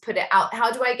people to put it out?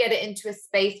 How do I get it into a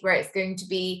space where it's going to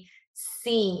be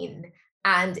seen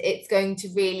and it's going to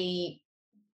really,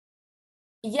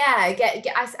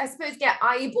 I suppose get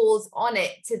eyeballs on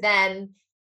it to then,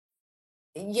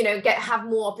 you know, have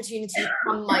more opportunities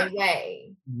come my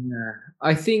way. Yeah,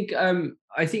 I think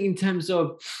in terms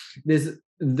of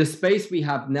the space we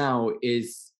have now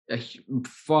is a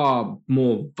far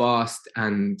more vast,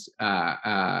 and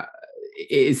it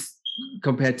is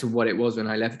compared to what it was when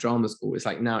I left drama school. It's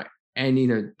like now, and you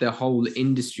know, the whole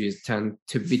industry has turned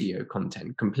to video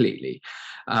content completely,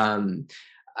 and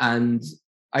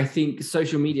I think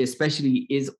social media especially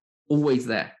is always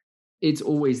there. It's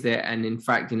always there, and in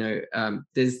fact, you know, and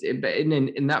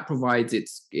that provides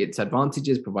its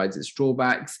advantages, provides its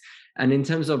drawbacks. And in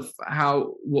terms of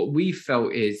what we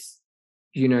felt is,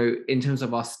 you know, in terms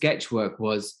of our sketch work,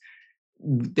 was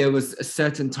there was a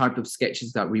certain type of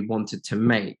sketches that we wanted to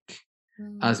make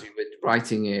as we were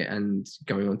writing it and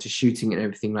going on to shooting and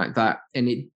everything like that, and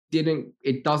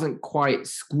it doesn't quite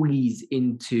squeeze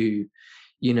into,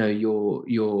 you know, your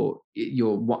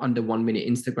under 1 minute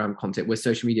Instagram content, where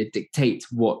social media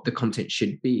dictates what the content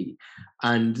should be.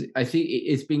 And I think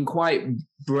it's been quite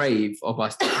brave of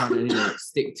us to kind of, you know,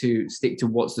 stick to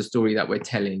what's the story that we're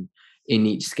telling in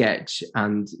each sketch,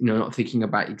 and, you know, not thinking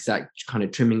about exact kind of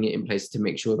trimming it in place to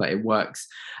make sure that it works.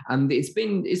 And it's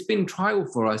been trial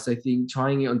for us. I think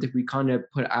trying it on we kind of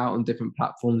put it out on different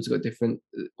platforms, got different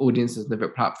audiences,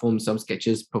 different platforms. Some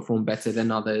sketches perform better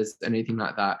than others, anything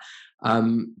like that.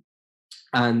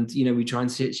 And, you know, we try and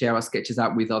share our sketches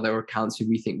out with other accounts who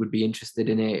we think would be interested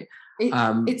in it.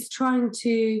 It's trying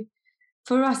to,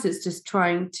 for us, it's just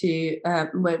trying to,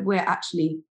 we're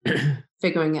actually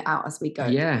figuring it out as we go.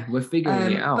 Yeah, we're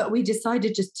figuring it out. But we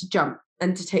decided just to jump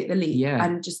and to take the leap,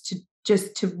 and just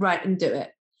to write and do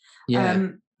it. Yeah.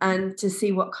 And to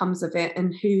see what comes of it,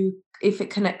 and if it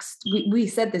connects, we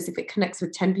said this, if it connects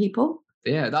with 10 people.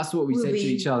 Yeah, that's what we said to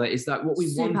each other. Is that what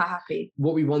we happy.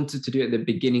 What we wanted to do at the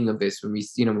beginning of this, when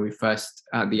we first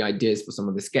had the ideas for some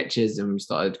of the sketches and we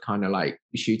started kind of like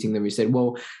shooting them, we said,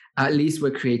 well, at least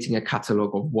we're creating a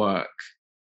catalogue of work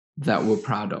that we're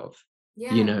proud of.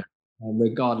 Yeah. You know,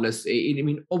 regardless. I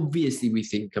mean, obviously we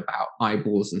think about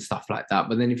eyeballs and stuff like that,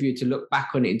 but then if you were to look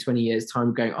back on it in 20 years'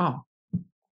 time, going, oh,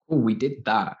 we did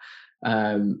that.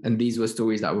 And these were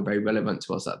stories that were very relevant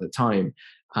to us at the time.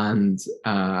 And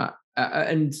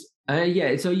in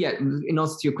answer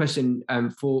to your question,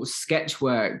 for sketch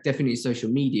work, definitely social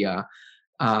media,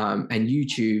 and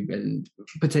YouTube, and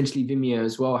potentially Vimeo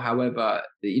as well. However,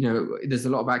 you know, there's a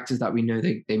lot of actors that we know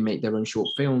they make their own short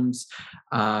films.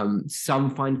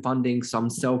 Some find funding,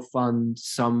 some self-fund,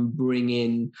 some bring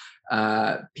in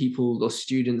people or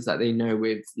students that they know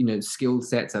with, you know, skill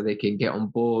sets that they can get on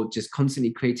board, just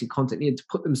constantly creating content, needing to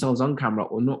put themselves on camera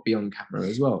or not be on camera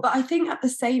as well. But I think at the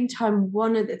same time,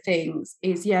 one of the things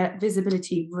is,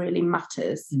 visibility really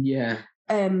matters. Yeah.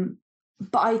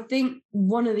 But I think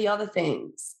one of the other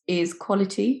things is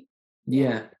quality.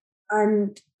 Yeah.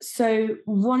 And so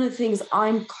one of the things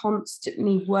I'm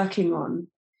constantly working on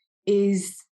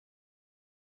is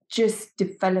just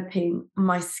developing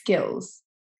my skills.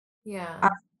 Yeah.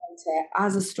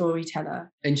 As a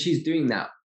storyteller. And she's doing that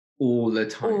all the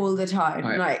time. All the time.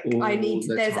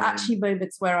 There's actually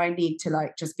moments where I need to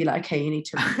like just be like, okay, you need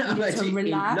to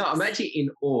relax. I'm actually in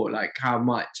awe, like how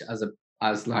much as a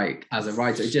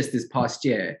writer, just this past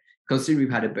year, considering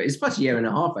we've had it's past year and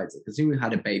a half, I'd say, considering we've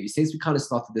had a baby, since we kind of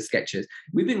started the sketches,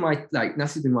 we've been writing, like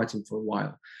Nasi's been writing for a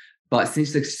while, but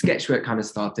since the sketch work kind of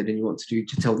started, and you want to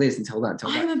tell this and tell that,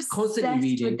 constantly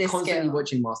reading, constantly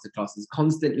watching masterclasses,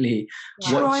 constantly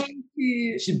trying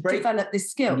to develop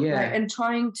this skill, and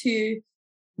trying to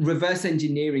reverse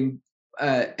engineering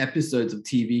episodes of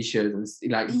TV shows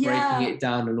and like breaking it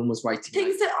down and almost writing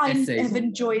things that I have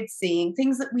enjoyed seeing,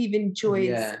 things that we've enjoyed.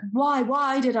 Yeah.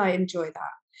 Why did I enjoy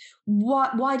that?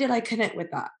 Why did I connect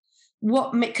with that?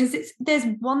 Because there's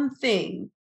one thing.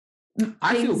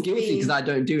 I feel guilty because I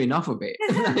don't do enough of it.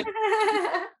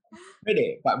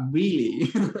 Credit, but really,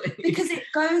 because it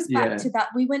goes back to that.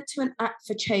 We went to an Act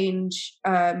for Change.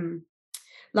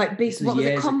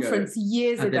 Conference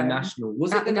years ago? The National.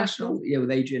 Was it the National? Yeah,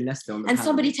 with Adrian Lester on the panel.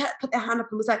 Somebody put their hand up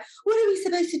and was like, what are we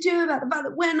supposed to do about the fact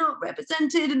that we're not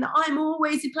represented and that I'm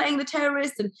always playing the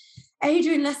terrorist? And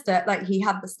Adrian Lester, like, he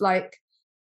had this like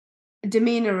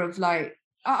demeanor of like,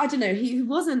 I don't know, he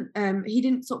wasn't, he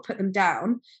didn't sort of put them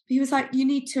down, but he was like, you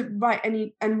need to write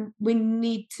and we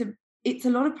need to, it's a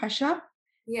lot of pressure.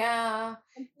 Yeah.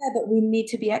 But we need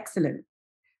to be excellent.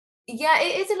 Yeah,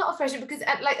 it is a lot of pressure because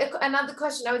like another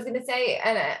question I was going to say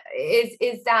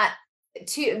is that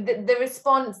to the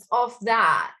response of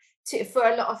that to for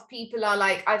a lot of people are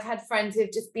like, I've had friends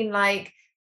who've just been like,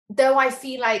 though I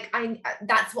feel like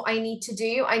that's what I need to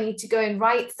do, I need to go and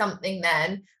write something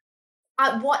then.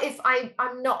 What if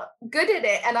I'm not good at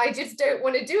it and I just don't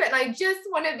want to do it and I just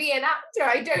want to be an actor?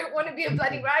 I don't want to be a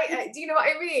bloody writer. Do you know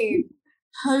what I mean?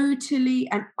 Totally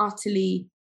and utterly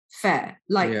fair.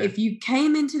 Like if you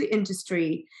came into the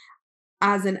industry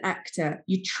as an actor,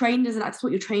 you trained as an actor, that's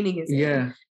what your training is.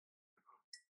 Yeah.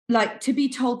 Like to be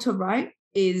told to write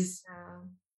is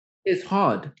it's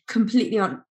hard. Completely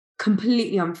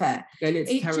unfair. And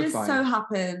it's terrifying. Just so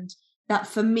happened that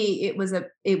for me it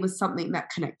was something that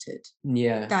connected.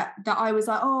 Yeah. That I was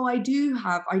like, oh, I do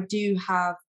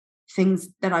have things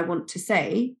that I want to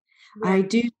say. Yeah. I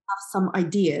do have some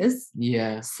ideas.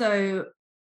 Yeah. So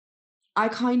I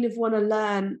kind of want to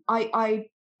learn. I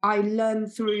learn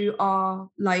through our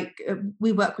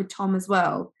we work with Tom as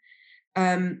well,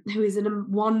 who is a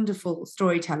wonderful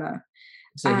storyteller.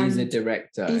 So he's a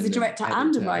director. He's a director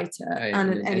and a writer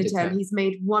and an editor. And he's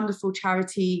made wonderful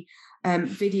charity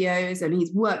videos, and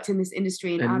he's worked in this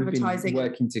industry in advertising. We've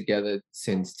been working together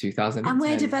since 2010. And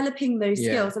we're developing those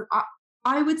skills. And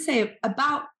I would say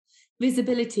about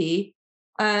visibility,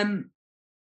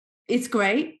 it's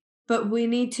great, but we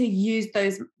need to use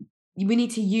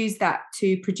that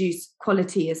to produce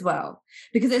quality as well.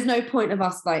 Because there's no point of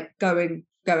us like going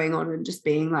on and just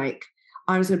being like,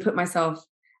 I'm just going to put myself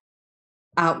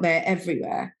out there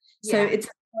everywhere. Yeah. So it's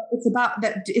about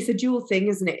that. It's a dual thing,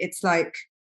 isn't it? It's like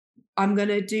I'm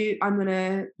gonna do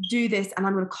this, and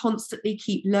I'm gonna constantly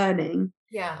keep learning.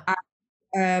 Yeah.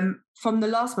 From the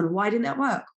last one, why didn't that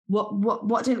work?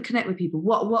 What didn't connect with people?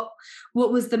 What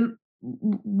was the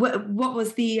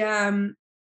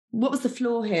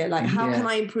flaw here? Like, how can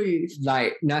I improve?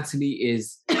 Like Natalie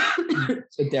is,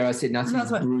 dare I say, Natalie's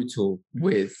brutal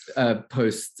with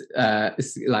post,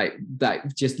 like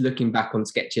that. Just looking back on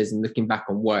sketches and looking back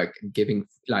on work and giving,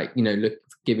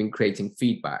 creating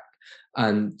feedback,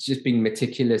 and just being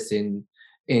meticulous in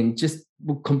just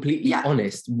completely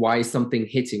honest. Why is something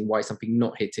hitting? Why is something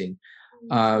not hitting?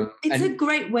 It's a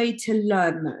great way to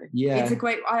learn, though. Yeah,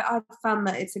 I've found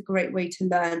that it's a great way to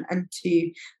learn and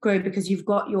to grow, because you've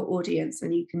got your audience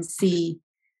and you can see.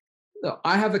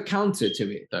 I have a counter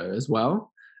to it though as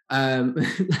well.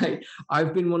 Like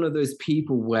I've been one of those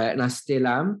people where, and I still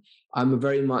am, I'm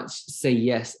very much say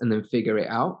yes and then figure it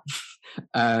out.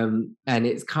 And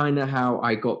it's kind of how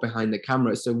I got behind the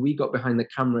camera. So we got behind the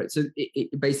camera. So it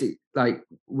basically, like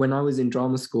when I was in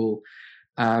drama school,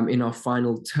 in our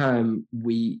final term,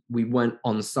 we weren't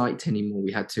on site anymore.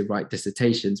 We had to write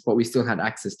dissertations, but we still had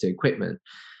access to equipment.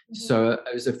 Mm-hmm. So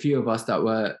there was a few of us that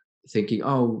were thinking,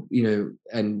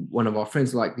 and one of our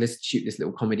friends were like, let's shoot this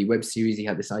little comedy web series. He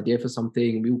had this idea for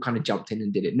something. We all kind of jumped in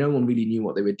and did it. No one really knew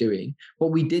what they were doing, but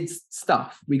we did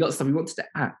stuff. We got stuff. We wanted to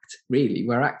act, really.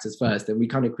 We're actors first, and we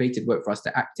kind of created work for us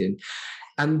to act in.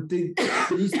 And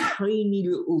these tiny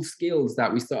little skills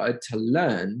that we started to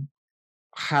learn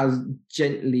has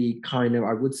gently kind of,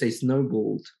 I would say,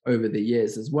 snowballed over the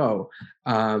years as well.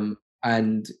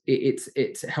 And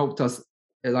it's helped us,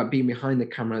 like being behind the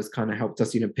camera has kind of helped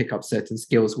us, pick up certain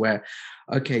skills where,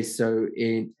 and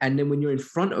then when you're in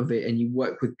front of it and you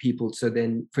work with people. So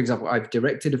then, for example, I've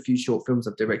directed a few short films,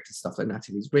 I've directed stuff that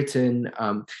Natalie's written,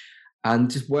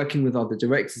 and just working with other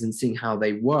directors and seeing how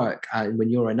they work. And when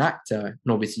you're an actor,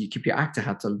 and obviously you keep your actor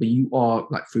hat on, but you are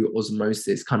like through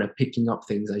osmosis kind of picking up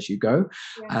things as you go.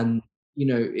 Yeah. And,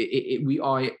 we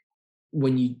are,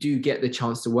 when you do get the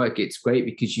chance to work, it's great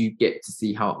because you get to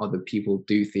see how other people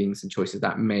do things and choices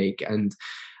that make. And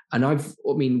I've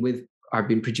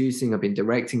been producing, I've been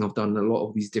directing, I've done a lot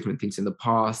of these different things in the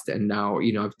past. And now,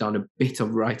 I've done a bit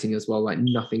of writing as well, like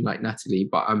nothing like Natalie,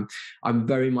 but I'm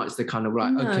very much the kind of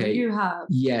okay, you have.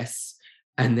 Yes.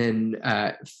 And then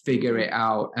figure it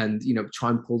out and,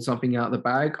 try and pull something out of the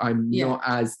bag. I'm not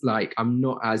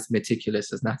as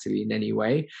meticulous as Natalie in any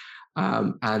way.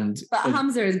 But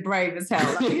Hamza is brave as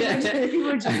hell. He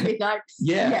would just be like,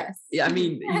 yes. Yeah, I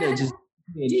mean, just.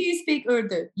 Do you speak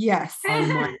Urdu? Yes.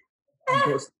 I've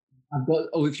got.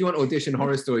 Oh, if you want audition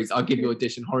horror stories, I'll give you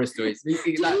audition horror stories. Do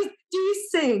you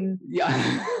sing?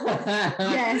 Yeah.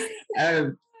 Yes.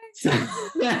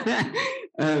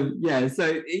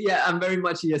 I'm very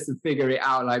much yes to figure it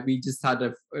out. Like we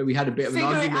had a bit of an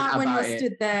argument about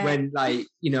it when like,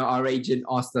 you know, our agent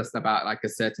asked us about like a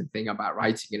certain thing about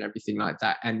writing and everything like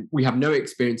that, and we have no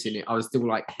experience in it. I was still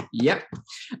like, yep.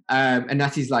 And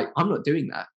Natty's like, I'm not doing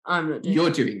that. You're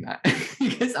doing that.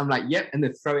 Because I'm like, yep, and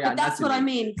then throw it out. But that's what I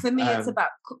mean. For me, it's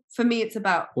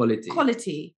about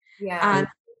quality. Yeah. And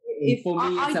for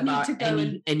me, it's about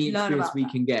any experience we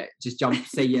can get. Just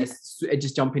say yes,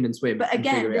 just jump in and swim. But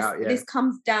again, this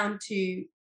comes down to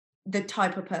the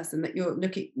type of person that you're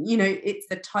looking. You know, it's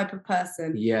the type of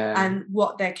person, and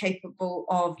what they're capable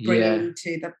of bringing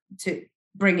to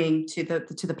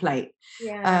the plate.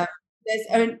 Yeah.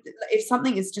 If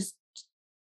something is just,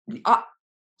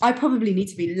 I probably need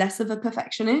to be less of a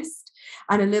perfectionist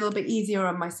and a little bit easier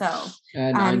on myself,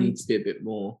 and I need to be a bit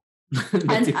more.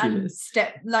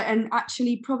 and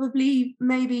actually probably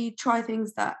maybe try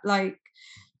things that like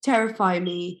terrify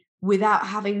me without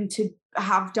having to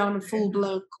have done a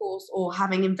full-blown course or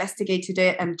having investigated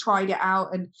it and tried it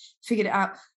out and figured it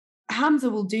out. Hamza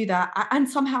will do that, and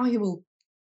somehow he will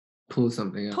pull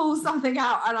something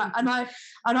out, and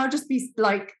I'll just be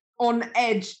like on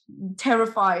edge,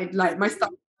 terrified, like my stuff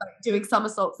like doing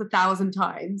somersaults 1,000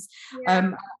 times.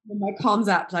 My comms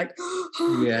app like,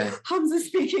 Hamza's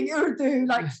speaking Urdu,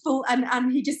 like full,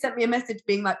 and he just sent me a message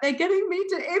being like, they're getting me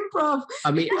to improv.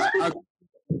 I mean,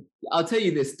 I'll tell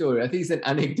you this story. I think it's an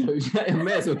anecdote. I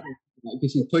may as well,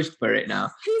 because she's pushed for it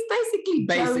now. He's basically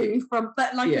Joey from,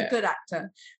 but like a good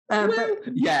actor.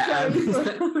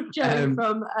 Joey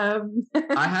from.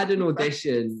 I had an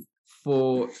audition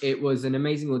for, it was an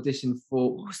amazing audition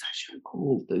for, what was that show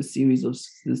called? Those series of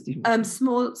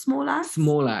Small Axe.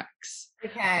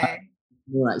 Okay.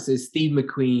 Small Axe. So Steve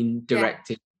McQueen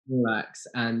directed Small Axe,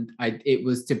 and it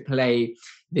was to play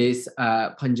this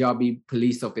Punjabi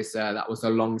police officer that was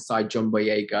alongside John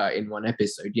Boyega in one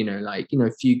episode. You know, like, you know,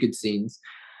 a few good scenes.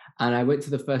 And I went to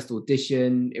the first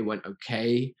audition. It went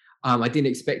okay. I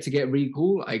didn't expect to get a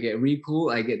recall. I get a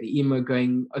recall. I get the email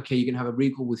going, okay, you're gonna have a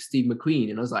recall with Steve McQueen,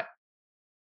 and I was like,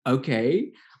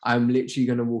 okay, I'm literally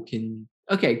gonna walk in.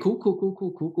 Okay,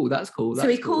 cool. That's cool. So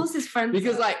he calls his friends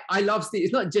because like I love Steve.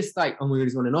 It's not just like, oh my god,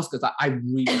 he's won an Oscar. It's like I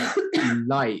really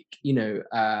like, you know,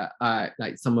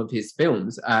 like some of his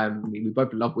films. We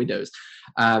both love Widows.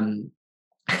 So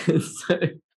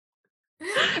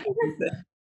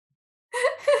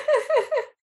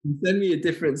he sent me a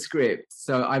different script.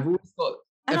 So I've always got.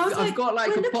 And I've got like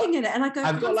looking at it, and I go,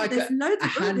 I've got like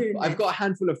I've got a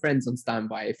handful of friends on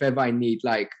standby if ever I need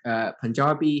like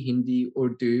Punjabi, Hindi,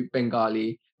 Urdu,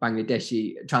 Bengali,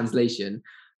 Bangladeshi translation.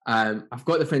 I've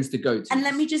got the friends to go to. And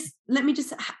let me just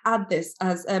add this,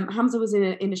 as Hamza was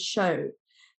in a show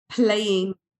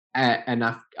playing.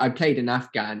 I played an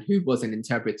Afghan who was an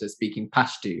interpreter speaking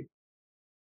Pashto.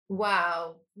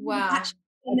 Wow. That's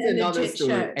another story.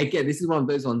 Show. Again, this is one of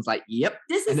those ones like, yep.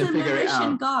 This is a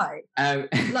Mauritian guy.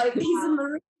 Like he's a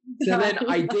Mauritian guy. So then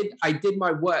I did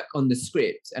my work on the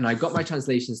script and I got my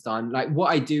translations done. Like what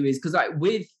I do is, because like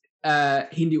with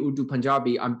Hindi, Urdu,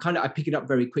 Punjabi, I pick it up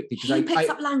very quickly because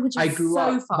I grew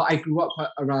up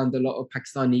around a lot of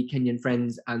Pakistani, Kenyan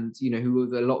friends, and you know, who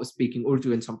were a lot of speaking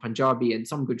Urdu and some Punjabi and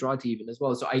some Gujarati even as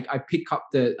well. So I pick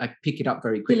it up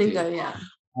very quickly. Bilingo, yeah.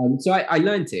 So I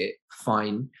learned it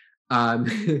fine.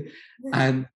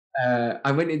 And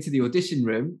I went into the audition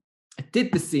room. I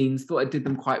did the scenes, thought I did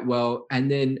them quite well,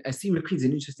 and then Steve McQueen's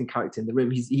an interesting character in the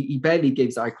room. He barely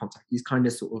gives eye contact. He's kind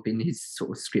of sort of in his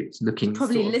sort of script, looking,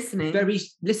 probably listening, very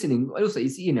listening. Also,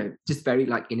 he's, you know, just very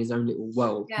like in his own little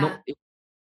world.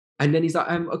 And then he's like,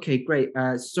 okay, great.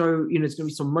 So, you know, there's going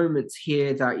to be some moments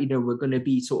here that, you know, we're going to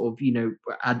be sort of, you know,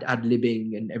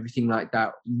 ad-libbing and everything like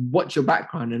that. What's your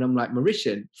background? And I'm like,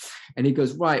 Mauritian. And he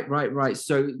goes, right.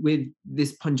 So with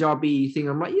this Punjabi thing,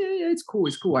 I'm like, yeah, it's cool.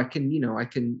 I can,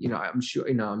 I'm sure,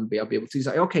 you know, I'll be able to. He's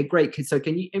like, okay, great. So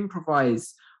can you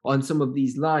improvise on some of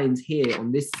these lines here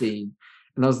on this scene?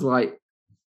 And I was like,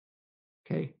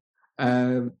 okay.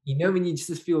 You know, when you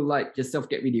just feel like yourself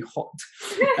get really hot.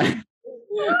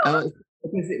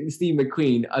 Steve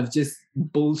McQueen, I've just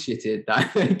bullshitted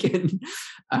that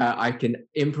I can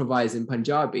improvise in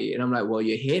Punjabi, and I'm like, well,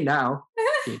 you're here now.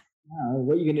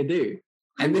 What are you gonna do?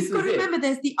 And this was remember,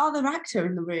 there's the other actor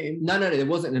in the room. No, there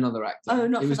wasn't another actor. Oh,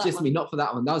 not it was just one. Me, not for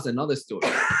that one. That was another story.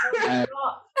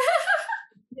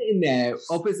 Sitting there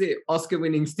opposite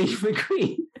Oscar-winning Steve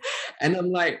McQueen, and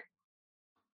I'm like,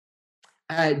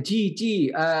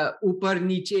 G, upar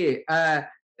niche.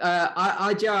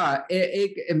 आजा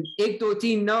 1 2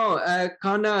 3 9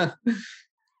 खाना.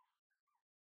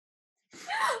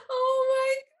 Oh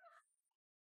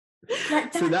my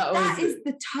Like So that is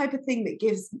the type of thing that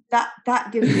gives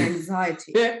me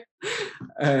anxiety. Yeah.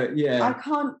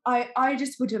 I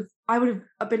just would have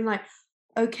been like,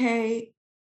 okay,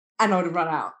 and I would have run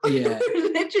out. Yeah.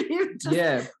 Literally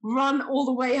just run all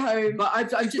the way home. But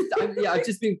I've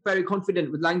just been very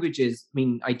confident with languages. I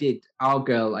mean, our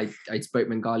girl, I spoke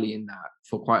Bengali in that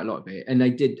for quite a lot of it. And I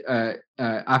did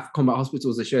Combat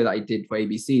Hospitals, a show that I did for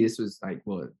ABC. This was like,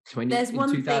 what, 20? There's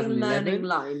one thing learning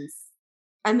lines.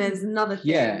 And there's another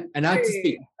thing. Yeah, and I had to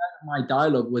speak. My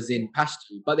dialogue was in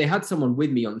Pashto, but they had someone with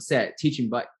me on set teaching,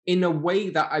 but in a way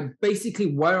that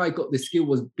where I got the skill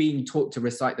was being taught to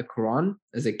recite the Quran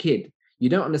as a kid. You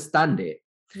don't understand it.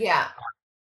 Yeah.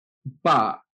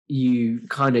 But you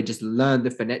kind of just learn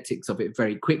the phonetics of it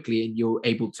very quickly and you're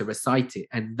able to recite it.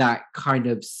 And that kind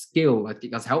of skill, I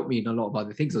think, has helped me in a lot of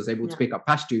other things. I was able to pick up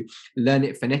Pashto, learn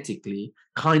it phonetically,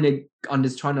 kind of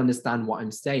trying to understand what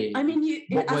I'm saying. I mean,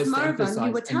 as Maravan,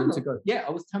 you were Tamil. Yeah,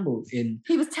 I was Tamil He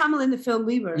was Tamil in the film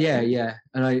we were in. Yeah.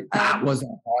 And that was a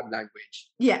hard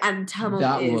language. Yeah, and Tamil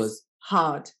was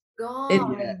hard. God.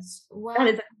 Wow. That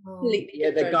is completely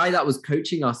different. The guy that was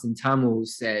coaching us in Tamil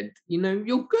said,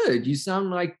 you're good. You sound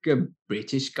like a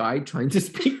British guy trying to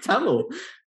speak Tamil.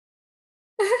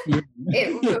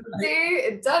 It will do.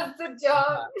 It does the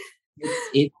job.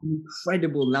 It's an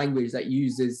incredible language that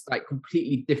uses like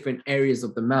completely different areas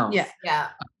of the mouth. Yeah.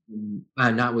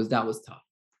 And that was tough.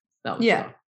 That was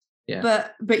tough.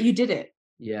 Yeah. But you did it.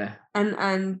 Yeah.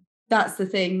 And that's the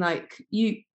thing. Like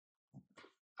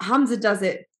Hamza does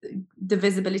it. The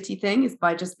visibility thing is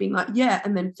by just being like,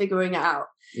 and then figuring it out.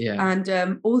 Yeah.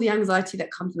 And all the anxiety that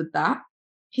comes with that,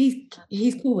 he's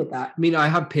cool with that. I mean, I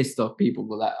have pissed off people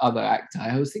with that other actor.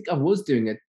 I was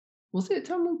doing was it a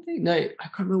Tamil thing? No, I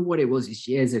can't remember what it was. It's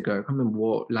years ago. I can't remember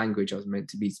what language I was meant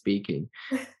to be speaking.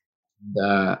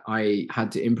 I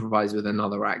had to improvise with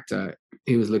another actor.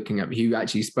 He was looking at me. He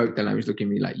actually spoke the language, looking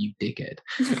at me like, you dickhead.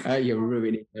 You're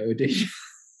ruining the audition.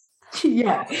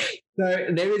 Yeah. So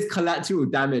there is collateral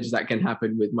damage that can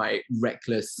happen with my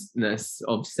recklessness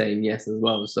of saying yes as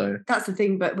well. So that's the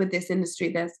thing. But with this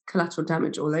industry, there's collateral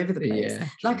damage all over the place. Yeah.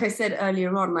 Like I said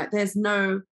earlier on, like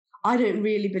I don't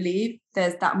really believe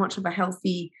there's that much of a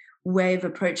healthy way of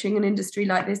approaching an industry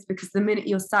like this, because the minute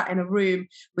you're sat in a room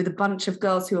with a bunch of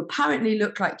girls who apparently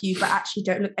look like you but actually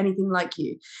don't look anything like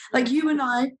you, like you and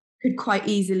I could quite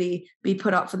easily be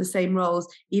put up for the same roles,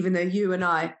 even though you and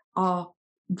I are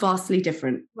vastly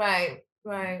different. Right.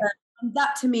 And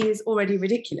that to me is already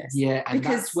ridiculous. Yeah, and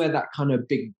because that's where that kind of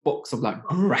big box of like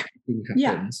bracketing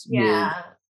happens. Yeah.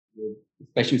 With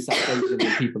especially South Asian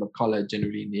and people of color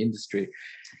generally in the industry.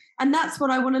 And that's what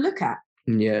I want to look at.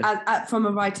 Yeah. From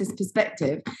a writer's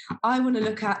perspective, I want to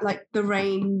look at like the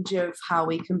range of how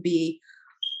we can be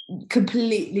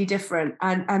completely different,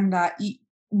 and that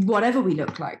whatever we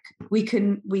look like, we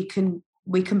can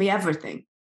be everything.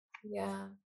 Yeah.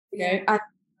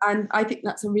 And I think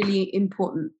that's a really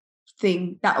important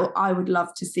thing that I would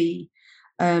love to see.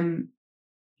 I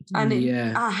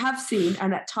have seen,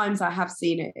 and at times I have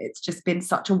seen it, it's just been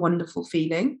such a wonderful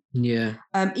feeling. Yeah.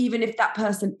 Even if that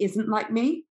person isn't like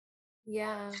me.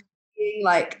 Yeah.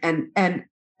 Like, and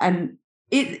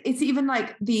it's even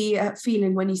like the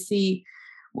feeling when you see,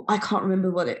 I can't remember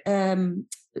what it,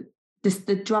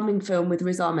 the drumming film with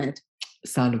Riz Ahmed.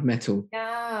 Sound of Metal.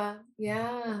 Yeah.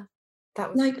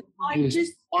 That was like,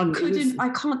 I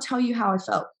can't tell you how I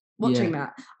felt watching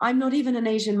that. I'm not even an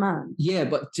Asian man. Yeah,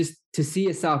 but just to see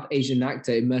a South Asian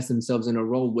actor immerse themselves in a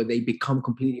role where they become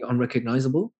completely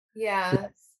unrecognizable. Yeah.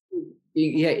 But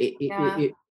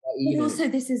also,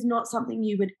 this is not something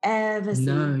you would ever see.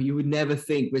 No, you would never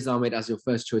think Riz Ahmed as your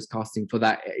first choice casting for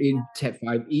that in Tet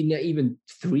 5, even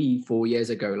 3-4 years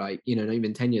ago, like, not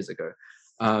even 10 years ago.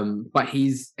 But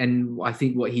I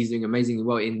think what he's doing amazingly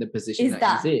well in the position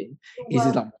that he's in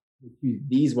is like, choose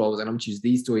these roles and I'm choose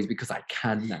these stories because I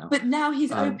can now. But now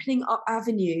he's opening up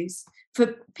avenues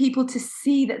for people to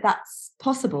see that that's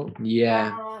possible.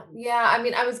 Yeah. I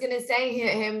mean, I was going to say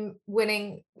him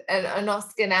winning an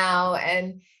Oscar now,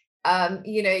 and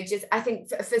just I think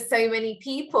for so many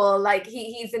people, like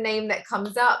he's a name that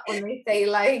comes up when they say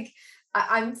like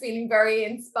I'm feeling very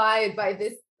inspired by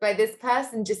this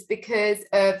person just because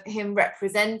of him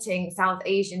representing South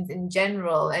Asians in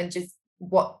general and just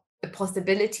what the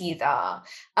possibilities are.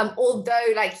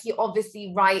 Although like he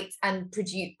obviously writes and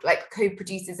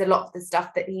co-produces a lot of the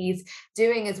stuff that he's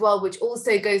doing as well, which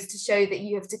also goes to show that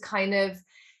you have to kind of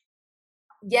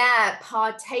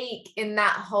partake in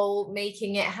that whole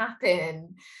making it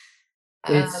happen.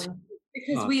 Because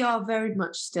we are very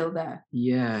much still there.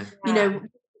 Yeah.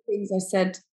 Things I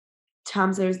said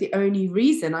Tamza is the only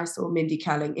reason I saw Mindy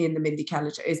Kaling in the Mindy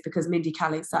Kaling show is because Mindy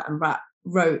Kaling sat and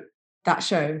wrote that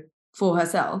show for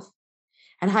herself.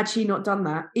 And had she not done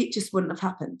that, it just wouldn't have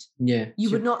happened. Yeah. You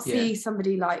would not see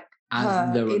somebody like as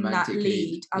her in that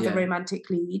lead, as a romantic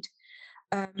lead.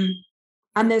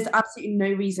 And there's absolutely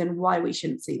no reason why we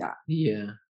shouldn't see that.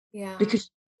 Yeah. Yeah. Because she's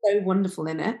so wonderful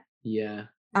in it. Yeah.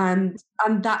 And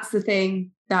that's the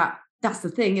thing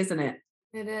isn't it?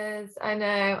 It is. I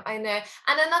know. And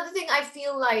another thing I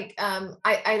feel like, I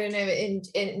don't know,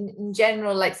 in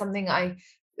general, like something I've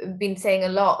been saying a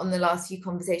lot on the last few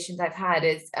conversations I've had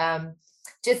is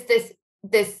just the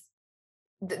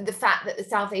fact that the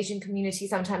South Asian community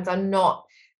sometimes are not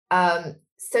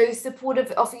so supportive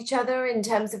of each other in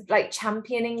terms of like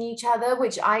championing each other,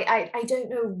 which I don't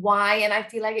know why. And I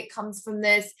feel like it comes from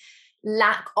this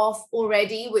lack of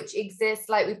already, which exists,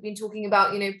 like we've been talking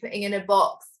about, you know,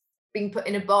 being put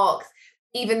in a box,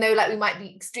 even though like we might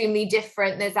be extremely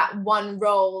different, there's that one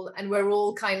role and we're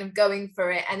all kind of going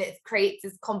for it, and it creates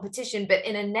this competition, but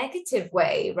in a negative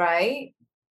way, right?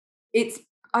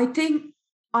 I think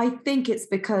it's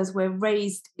because we're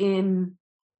raised in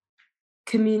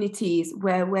communities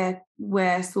where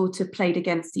we're sort of played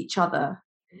against each other,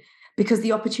 because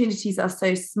the opportunities are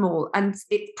so small. And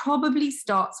it probably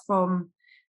starts from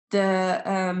the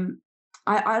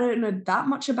I don't know that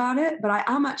much about it, but I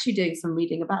am actually doing some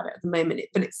reading about it at the moment.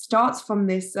 But it starts from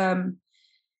this in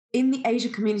the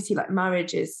Asian community, like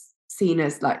marriage is seen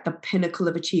as like the pinnacle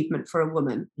of achievement for a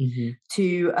woman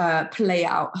to play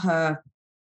out her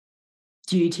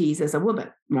duties as a woman,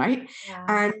 right? Yeah.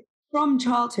 And from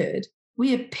childhood,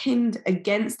 we are pinned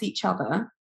against each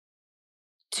other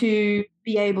to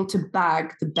be able to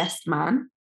bag the best man.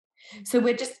 So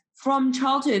we're just, from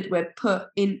childhood, we're put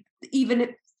in, even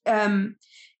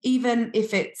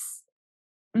if it's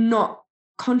not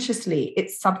consciously,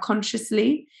 it's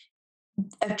subconsciously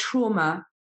a trauma,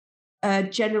 a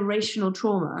generational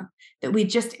trauma that we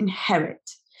just inherit.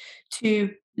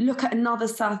 To look at another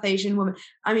South Asian woman.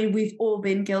 I mean, we've all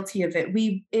been guilty of it.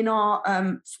 We, in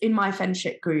my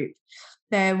friendship group,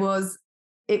 it's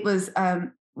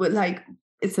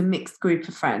a mixed group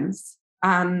of friends,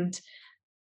 and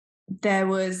there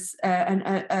was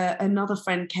another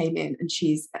friend came in, and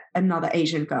she's another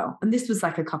Asian girl, and this was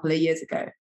like a couple of years ago.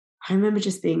 I remember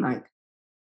just being like,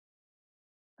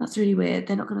 that's really weird,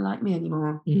 they're not going to like me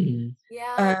anymore.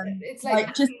 Yeah, it's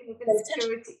like just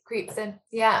insecurity creeps in.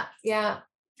 Yeah.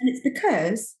 And it's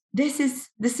because this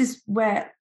is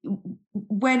where,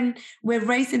 when we're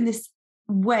raised in this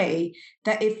way,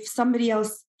 that if somebody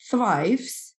else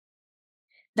thrives,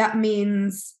 that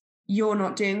means you're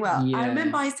not doing well. I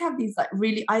remember I used to have these I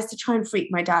used to try and freak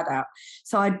my dad out.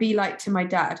 So I'd be like to my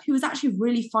dad, who was actually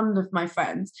really fond of my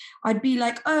friends, I'd be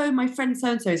like, oh, my friend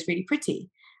so-and-so is really pretty.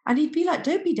 And he'd be like,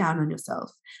 don't be down on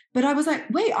yourself. But I was like,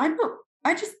 wait, I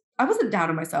wasn't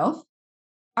down on myself.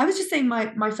 I was just saying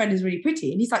my friend is really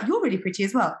pretty. And he's like, you're really pretty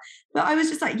as well. But I was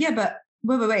just like, yeah, but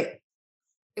wait.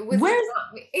 Where's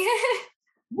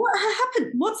what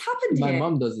happened? What's happened here? My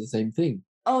mum does the same thing.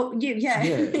 Oh, yeah.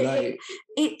 Like,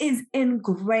 it is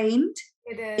ingrained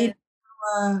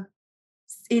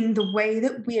in the way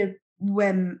that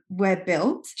we're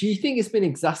built. Do you think it's been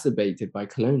exacerbated by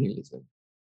colonialism?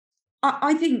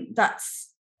 I think that's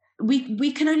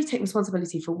we can only take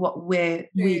responsibility for what we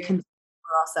can do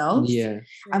for ourselves,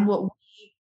 and what we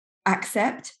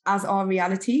accept as our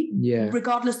reality,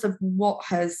 regardless of what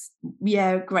has.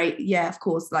 Of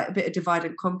course, like a bit of divide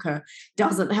and conquer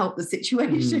doesn't help the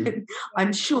situation.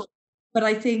 I'm sure, but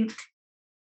I think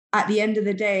at the end of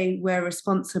the day, we're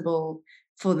responsible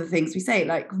for the things we say.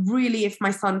 Like, really, if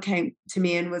my son came to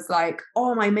me and was like,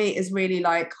 oh, my mate is really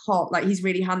like hot, like he's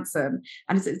really handsome,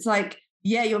 and it's like,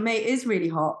 yeah, your mate is really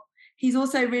hot, he's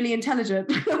also really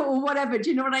intelligent or whatever,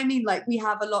 do you know what I mean? Like, we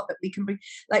have a lot that we can bring.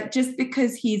 Like, just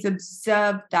because he's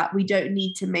observed that, we don't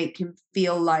need to make him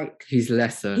feel like he's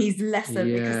lesser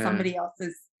because somebody else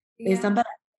is done better.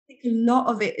 I think a lot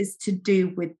of it is to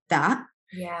do with that.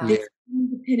 This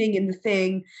underpinning in the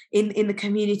thing in the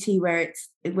community where it's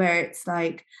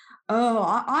like, oh,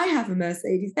 I have a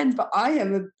Mercedes-Benz, but I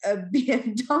have a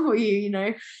BMW, you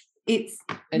know. It's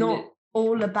not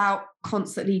all about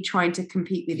constantly trying to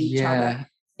compete with each other,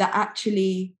 that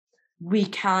actually we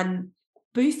can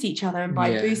boost each other, and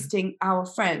by boosting our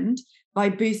friend, by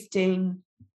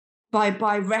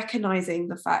recognizing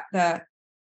the fact that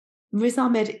Riz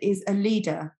Ahmed is a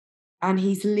leader, and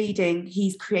he's leading,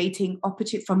 he's creating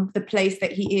opportunity from the place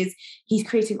that he is. He's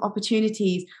creating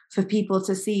opportunities for people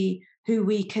to see who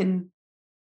we can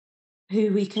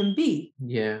be.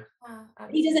 Yeah.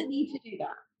 He doesn't need to do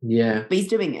that. Yeah. But he's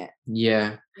doing it.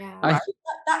 Yeah. Right?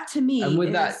 That to me and with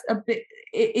is that, a bit.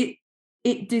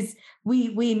 It does.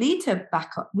 We need to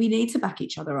back up. We need to back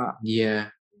each other up. Yeah.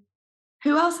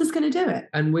 Who else is going to do it?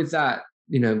 And with that,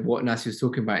 what Nasi was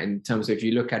talking about in terms of, if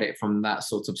you look at it from that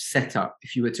sort of setup,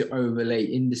 if you were to overlay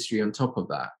industry on top of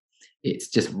that, it's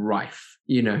just rife,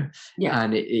 and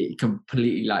it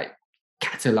completely like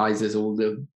catalyzes all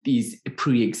these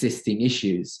pre-existing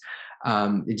issues.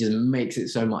 It just makes it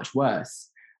so much worse.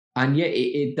 And yet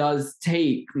it does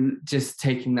take just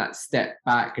taking that step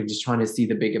back and just trying to see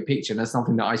the bigger picture. And that's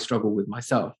something that I struggle with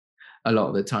myself a lot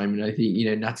of the time. And I think,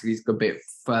 Natalie's a bit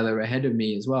further ahead of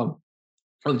me as well.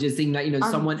 Of just thinking that,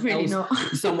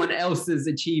 someone else's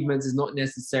achievements is not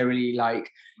necessarily like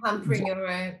hampering your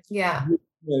own. Yeah.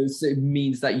 So it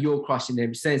means that you're crushing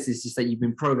them. Sense it's just that you've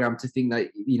been programmed to think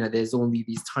that there's only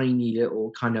these tiny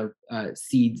little kind of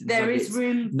seeds. There is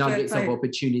room, nuggets of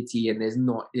opportunity, and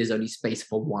there's only space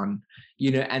for one.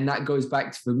 And that goes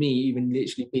back to, for me, even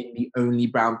literally being the only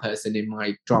brown person in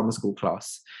my drama school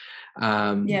class.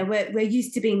 We're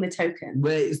used to being the token.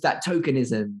 Where is that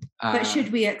tokenism? But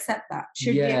should we accept that?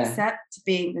 Should we accept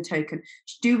being the token?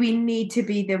 Do we need to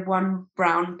be the one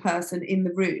brown person in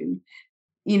the room,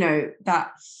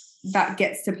 that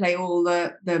gets to play all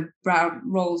the brown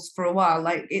roles for a while?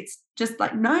 Like, it's just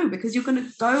like, no, because you're going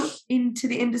to go into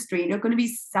the industry and you're going to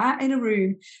be sat in a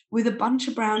room with a bunch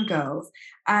of brown girls,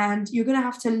 and you're going to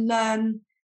have to learn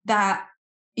that,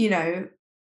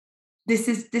 this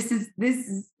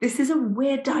is a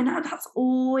weird dynamic. That's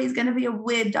always going to be a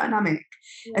weird dynamic,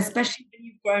 especially when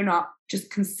you've grown up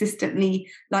just consistently,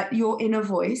 like your inner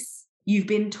voice, you've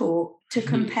been taught to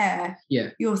compare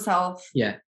yourself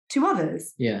to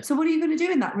others. So what are you going to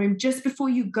do in that room just before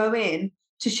you go in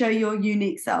to show your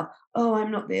unique self? Oh,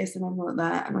 I'm not this and I'm not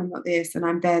that and I'm not this and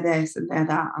I'm this and they're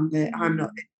that. I'm not this, I'm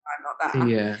not that.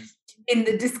 Yeah. In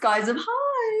the disguise of,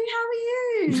 hi, how are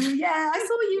you? Yeah, I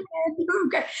saw you there.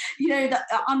 Okay. That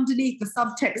underneath the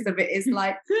subtext of it is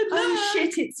like, oh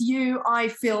shit, it's you. I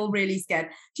feel really scared.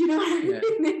 Do you know what I mean?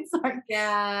 It's like,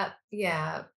 yeah.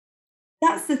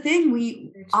 That's the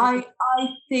thing. I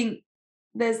think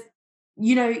there's,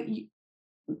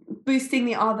 boosting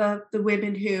the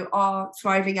women who are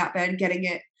thriving out there and getting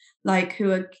it, like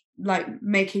who are like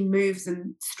making moves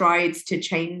and strides to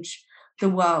change the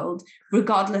world,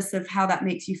 regardless of how that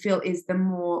makes you feel, is the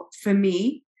more, for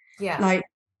me, like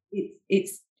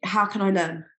it's how can I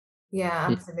learn?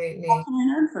 Absolutely. How can I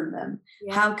learn from them?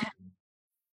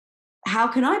 How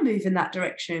can I move in that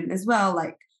direction as well?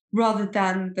 Like, rather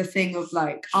than the thing of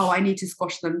like, oh, I need to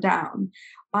squash them down,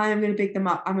 I am going to pick them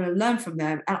up, I'm going to learn from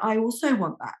them, and I also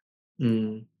want that.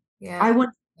 I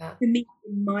want to meet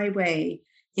in my way,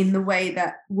 in the way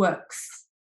that works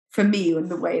for me and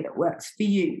the way that works for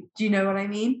you. Do you know what I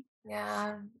mean?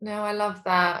 Yeah, no, I love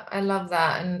that.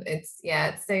 And it's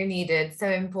so needed, so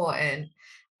important.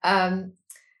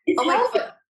 It's healthy.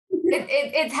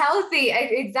 It's healthy.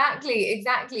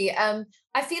 Exactly.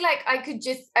 I feel like I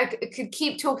could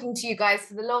keep talking to you guys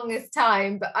for the longest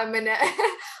time, but I'm gonna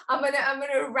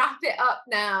wrap it up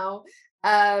now.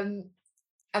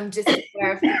 I'm just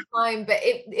aware of the time, but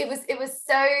it was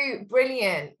so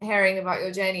brilliant hearing about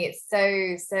your journey. It's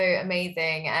so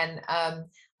amazing, and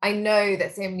I know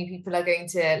that so many people are going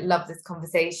to love this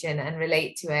conversation and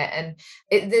relate to it. And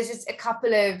there's just a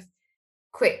couple of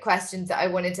quick questions that I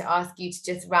wanted to ask you to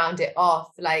just round it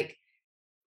off, like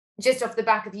just off the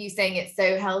back of you saying it's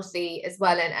so healthy as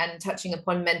well, and touching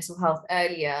upon mental health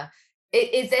earlier.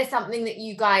 Is there something that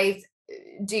you guys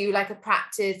do, like a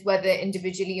practice, whether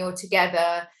individually or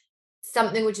together,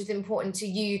 something which is important to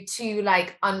you to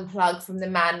like unplug from the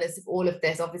madness of all of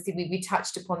this? Obviously we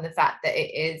touched upon the fact that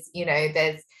it is,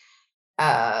 there's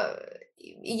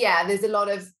there's a lot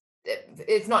of,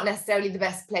 it's not necessarily the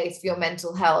best place for your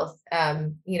mental health,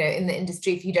 in the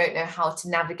industry, if you don't know how to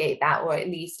navigate that, or at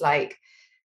least like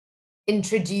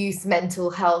introduce mental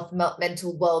health,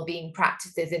 mental well-being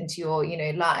practices into your,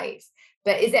 life.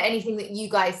 But is there anything that you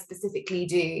guys specifically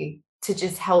do to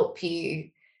just help you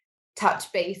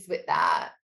touch base with that?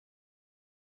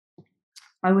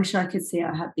 I wish I could say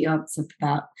I had the answer for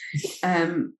that.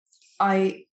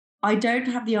 I don't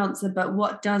have the answer, but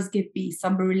what does give me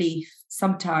some relief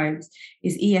sometimes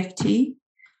is EFT.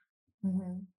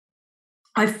 Mm-hmm.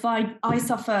 I find I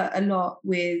suffer a lot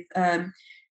with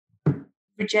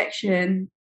rejection,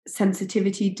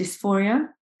 sensitivity, dysphoria,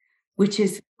 which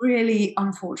is really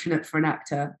unfortunate for an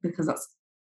actor, because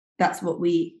that's what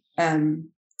we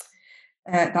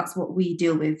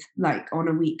deal with, like on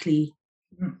a weekly,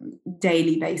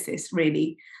 daily basis,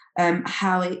 really.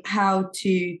 How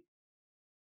to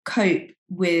cope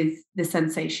with the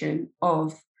sensation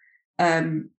of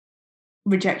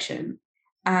rejection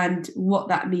and what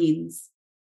that means.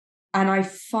 And I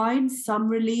find some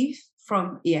relief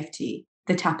from EFT,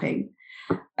 the tapping.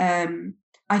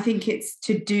 I think it's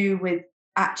to do with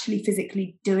actually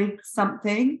physically doing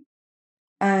something,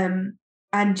 and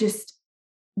just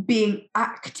being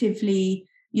actively,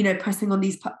 pressing on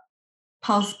these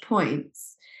pulse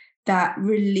points that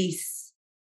release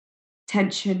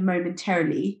tension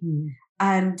momentarily,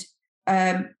 and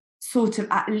sort of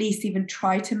at least even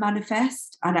try to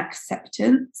manifest an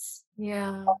acceptance of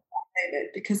that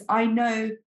moment, because I know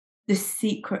the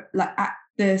secret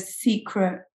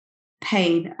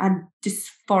pain and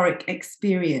dysphoric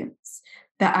experience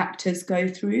that actors go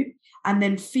through, and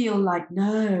then feel like,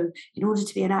 no, in order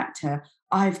to be an actor,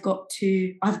 I've got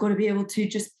to be able to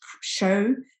just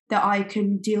show that I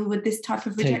can deal with this type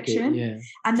of rejection,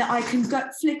 and that I can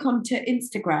flick onto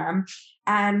Instagram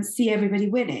and see everybody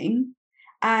winning,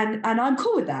 and I'm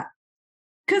cool with that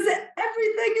because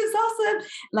everything is awesome.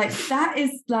 Like, that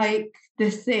is like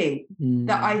the thing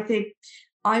that I think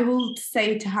I will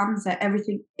say to Hamza,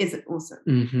 everything isn't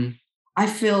awesome. I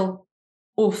feel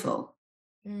awful.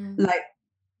 Like,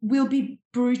 we'll be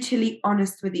brutally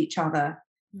honest with each other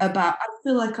about, I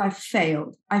feel like I've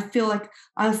failed. I feel like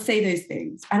I'll say those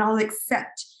things and I'll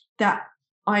accept that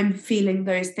I'm feeling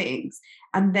those things.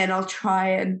 And then I'll try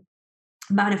and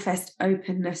manifest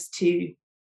openness to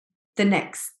the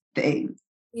next thing.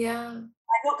 I'm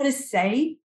not going to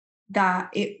say that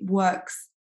it works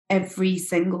every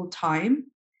single time,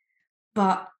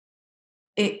 but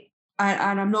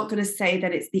and I'm not going to say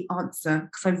that it's the answer,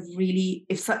 because I really,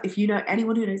 if you know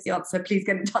anyone who knows the answer, please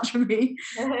get in touch with me.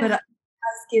 But it has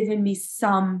given me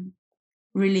some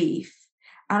relief.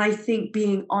 And I think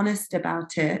being honest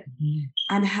about it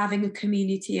and having a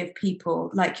community of people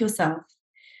like yourself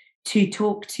to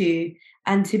talk to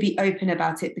and to be open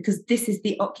about it, because this is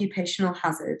the occupational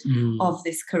hazard of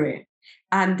this career.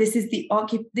 And this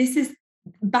is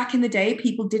back in the day,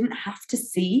 people didn't have to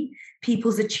see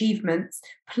people's achievements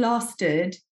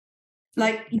plastered.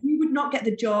 Like, you would not get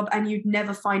the job and you'd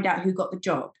never find out who got the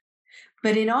job.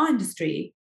 But in our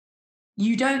industry,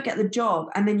 you don't get the job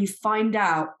and then you find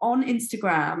out on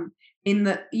Instagram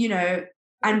and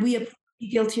we are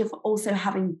guilty of also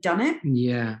having done it.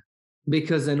 Yeah.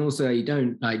 Because then also you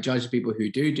don't judge people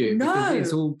who do it. No, because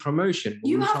it's all promotion.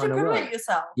 You have to promote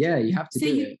yourself. Yeah, you have to do it.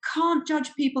 So you can't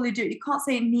judge people who do it. You can't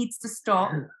say it needs to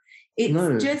stop.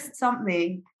 It's just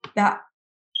something that,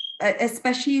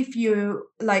 especially if you,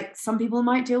 like, some people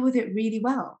might deal with it really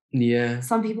well. Yeah.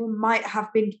 Some people might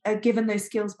have been given those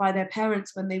skills by their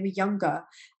parents when they were younger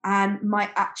and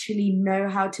might actually know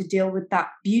how to deal with that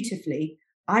beautifully.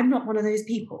 I'm not one of those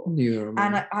people.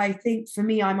 And I think for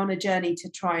me, I'm on a journey to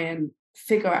try and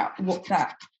figure out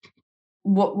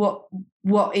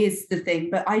what is the thing.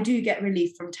 But I do get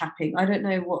relief from tapping. I don't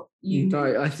know what you...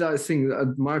 No, I think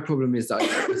my problem is that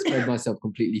I spread myself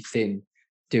completely thin,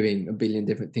 doing a billion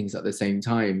different things at the same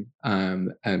time,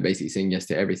 and basically saying yes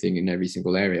to everything in every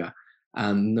single area,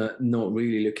 and not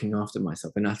really looking after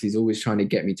myself. And Natalie's always trying to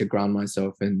get me to ground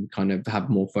myself and kind of have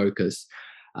more focus.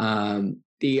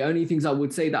 The only things I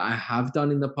would say that I have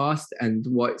done in the past,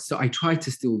 so I try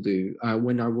to still do,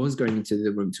 when I was going into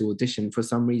the room to audition, for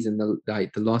some reason,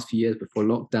 the last few years before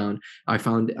lockdown, I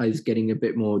found I was getting a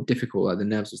bit more difficult. Like, the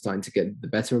nerves were starting to get the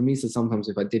better of me. So sometimes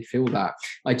if I did feel that,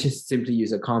 I just simply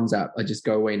use a Calms app. I just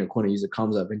go away in a corner, use a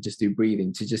Calms app and just do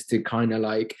breathing to kind of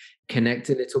like connect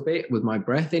a little bit with my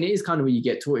breath. And it is kind of what you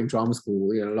get taught in drama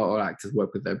school. A lot of actors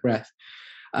work with their breath.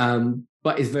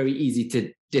 But it's very easy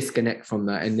to disconnect from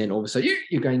that, and then all of a sudden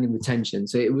you're going in with tension.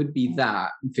 So it would be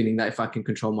that feeling that if I can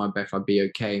control my breath, I'd be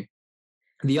okay.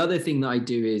 The other thing that I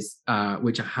do is,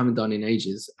 which I haven't done in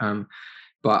ages, but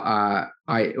I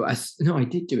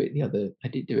did do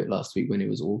it last week when it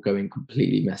was all going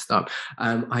completely messed up.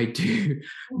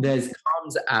 There's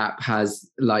Calms app has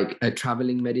like a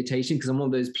traveling meditation, because I'm one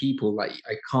of those people, like,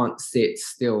 I can't sit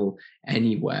still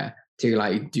anywhere to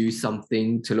like do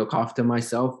something to look after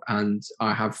myself. And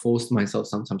I have forced myself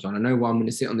sometimes, when I know, well, I'm going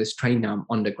to sit on this train now, I'm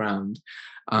underground.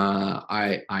 I'm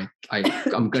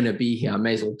going to be here. I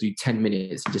may as well do 10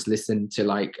 minutes and just listen to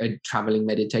like a traveling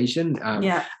meditation.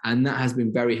 And that has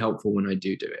been very helpful when I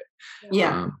do it.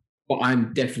 But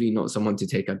I'm definitely not someone to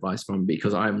take advice from,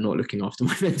 because I'm not looking after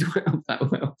my mental health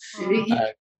that well.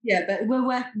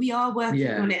 But we are working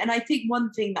on it. And I think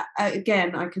one thing that,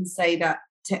 again, I can say that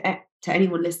to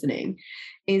anyone listening,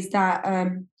 is that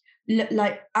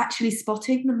like actually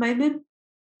spotting the moment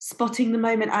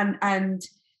and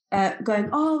going,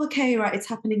 oh, okay, right, it's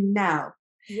happening now.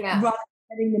 Rather than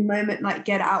letting the moment like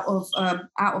get out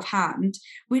of hand,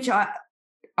 which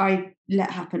I let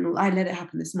it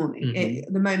happen this morning.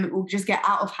 The moment will just get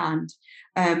out of hand,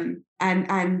 and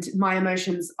my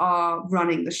emotions are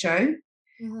running the show,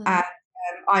 and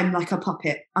I'm like a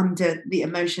puppet under the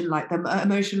emotion. Like the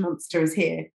emotion monster is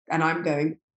here, and I'm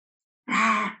going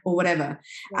or whatever.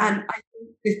 And I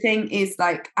think the thing is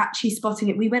like actually spotting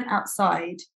it. We went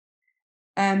outside,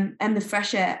 and the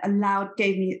fresh air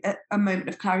gave me a moment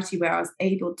of clarity where I was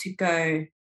able to go,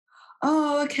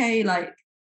 oh, okay, like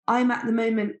I'm at the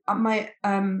moment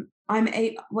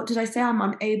what did I say? I'm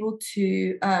unable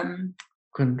to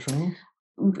control.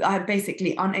 I'm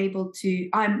basically unable to.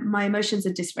 My emotions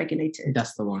are dysregulated.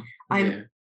 That's the one. I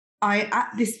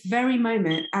at this very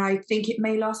moment, and I think it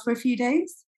may last for a few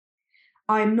days,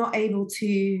 I'm not able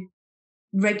to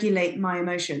regulate my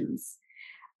emotions.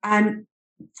 And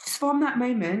from that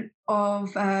moment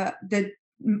of the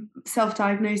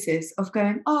self-diagnosis of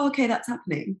going, oh, okay, that's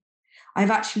happening,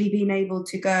 I've actually been able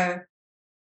to go,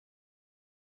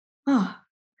 oh,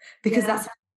 because that's,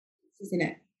 isn't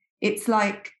it? It's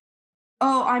like,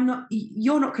 oh,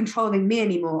 you're not controlling me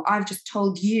anymore. I've just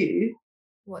told you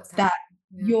that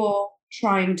you're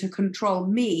trying to control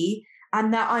me,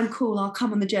 and that I'm cool. I'll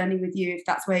come on the journey with you if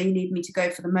that's where you need me to go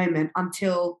for the moment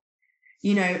until,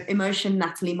 emotion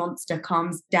Natalie monster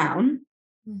calms down.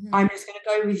 I'm just going to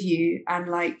go with you and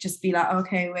like just be like,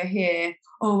 okay, we're here.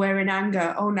 Oh, we're in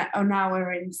anger. Oh, now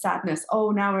we're in sadness. Oh,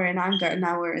 now we're in anger. And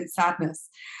now we're in sadness.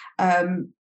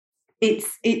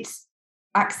 It's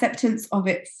acceptance of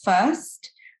it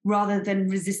first rather than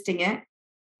resisting it.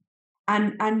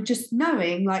 And just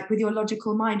knowing, like with your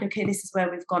logical mind, okay, this is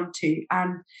where we've gone to,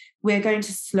 and we're going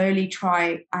to slowly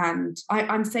try. And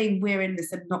I'm saying we're in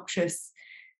this obnoxious,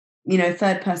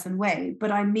 third person way,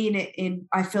 but I mean it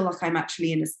I feel like I'm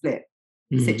actually in a split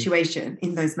situation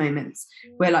in those moments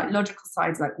where like logical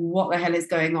side's like, what the hell is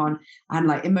going on? And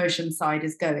like emotion side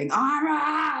is going,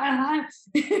 right?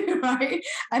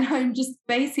 And I'm just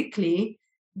basically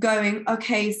going,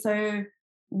 okay, so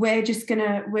we're just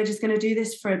gonna do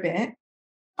this for a bit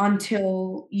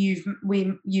until you've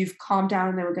calmed down,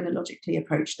 and then we're going to logically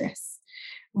approach this,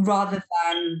 rather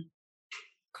than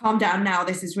calm down now,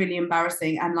 this is really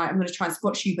embarrassing, and like I'm going to try and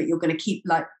squash you, but you're going to keep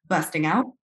like bursting out.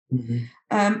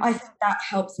 I think that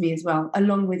helps me as well,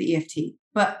 along with EFT,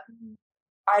 but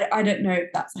I don't know if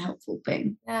that's a helpful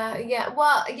thing.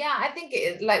 I think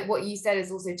it, like what you said,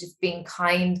 is also just being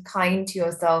kind to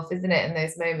yourself, isn't it, in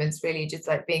those moments, really just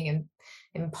like being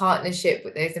in partnership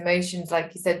with those emotions,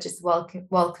 like you said, just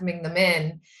welcoming them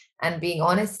in and being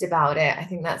honest about it. I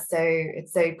think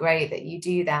it's so great that you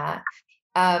do that.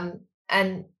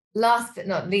 And last but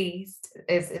not least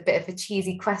is a bit of a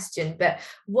cheesy question, but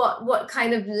what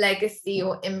kind of legacy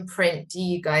or imprint do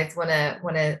you guys want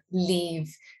to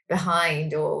leave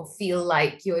behind, or feel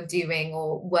like you're doing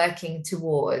or working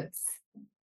towards?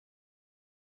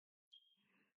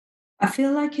 I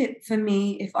feel like it, for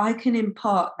me, if I can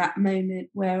impart that moment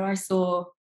where I saw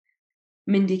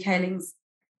Mindy Kaling's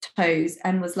toes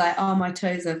and was like, oh, my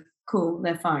toes are cool,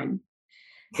 they're fine.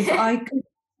 If I could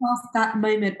pass that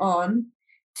moment on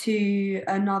to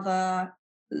another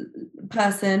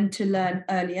person to learn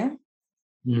earlier,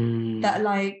 that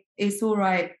like it's all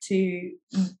right to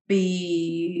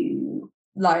be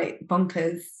like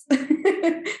bonkers.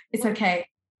 It's okay.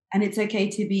 And it's okay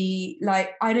to be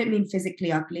like, I don't mean physically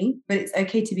ugly, but it's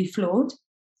okay to be flawed.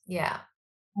 Yeah.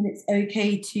 And it's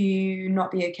okay to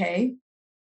not be okay.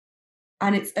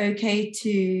 And it's okay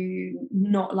to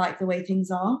not like the way things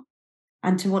are,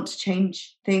 and to want to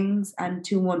change things, and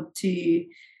to want to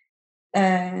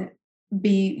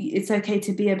it's okay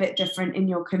to be a bit different in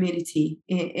your community,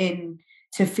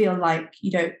 to feel like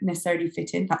you don't necessarily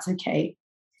fit in. That's okay.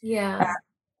 Yeah.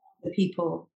 The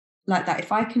people like that,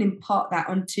 if I can impart that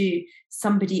onto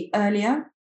somebody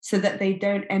earlier, so that they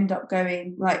don't end up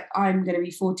going like, I'm going to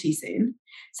be 40 soon,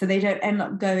 so they don't end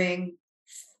up going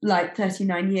like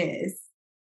 39 years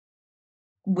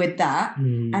with that,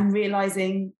 and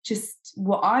realizing just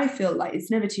what I feel like,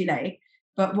 it's never too late,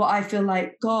 but what I feel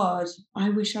like, God, I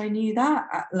wish I knew that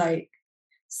at like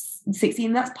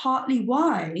 16. That's partly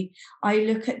why I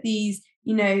look at these,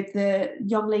 the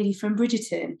young lady from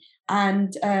Bridgerton,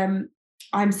 and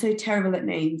I'm so terrible at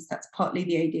names, that's partly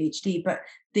the ADHD, but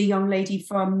the young lady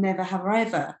from Never Have I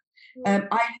Ever. I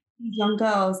look at these young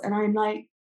girls and I'm like,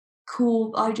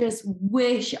 cool, I just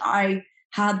wish I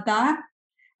had that.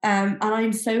 And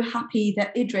I'm so happy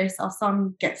that Idris, our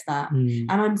son, gets that.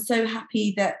 And I'm so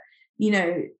happy that,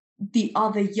 the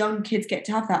other young kids get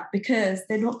to have that, because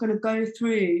they're not going to go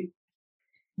through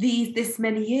this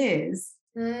many years.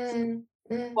 What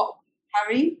we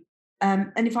carry.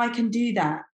 And if I can do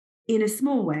that in a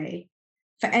small way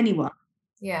for anyone,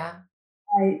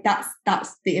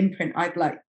 that's the imprint I'd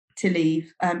like to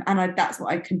leave, and that's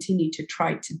what I continue to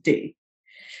try to do.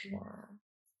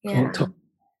 Yeah.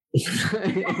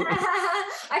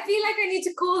 I feel like I need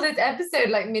to call this episode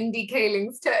like Mindy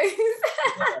Kaling's Toes.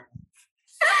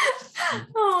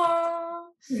 Oh,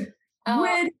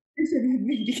 where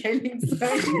Mindy Kaling's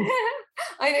Toes?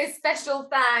 I know special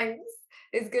thanks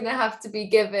is gonna have to be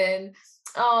given.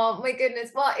 Oh my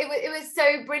goodness. Well, it was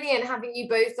so brilliant having you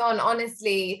both on.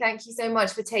 Honestly, thank you so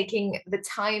much for taking the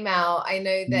time out. I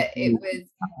know that it was.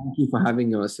 Thank you for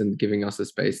having us and giving us a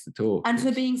space to talk. And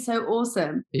for being so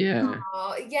awesome. Yeah.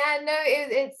 Oh, yeah, no,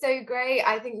 it's so great.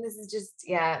 I think this is just,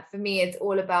 for me, it's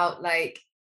all about like,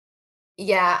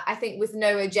 I think with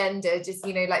no agenda, just,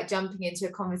 like jumping into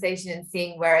a conversation and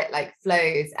seeing where it like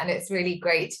flows. And it's really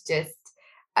great to just,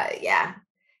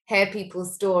 hear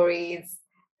people's stories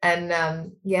and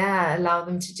allow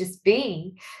them to just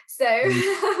be. So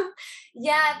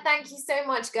thank you so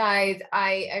much, guys.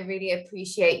 I really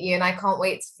appreciate you, and I can't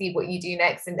wait to see what you do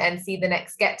next and see the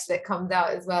next sketch that comes out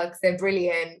as well, because they're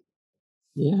brilliant.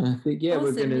 I think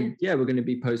Awesome, we're gonna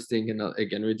be posting, and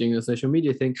again we're doing the social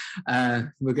media thing.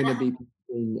 We're gonna be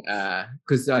posting,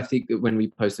 because I think that when we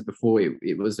posted before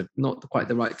it was not quite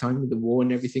the right time with the war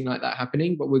and everything like that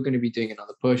happening, but we're going to be doing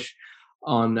another push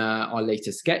on our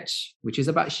latest sketch, which is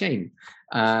about shame.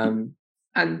 I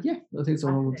think it's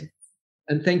all I wanted.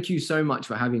 And thank you so much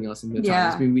for having us in your time.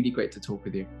 It's been really great to talk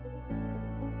with you.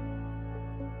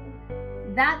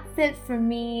 That's it from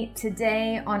me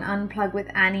today on Unplug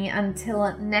with Annie.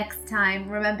 Until next time,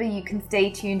 remember you can stay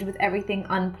tuned with everything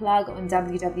Unplug on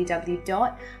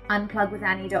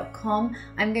www.unplugwithannie.com.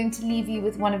 I'm going to leave you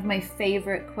with one of my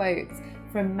favorite quotes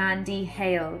from Mandy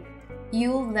Hale.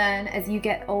 You'll learn as you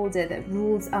get older that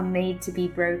rules are made to be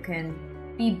broken.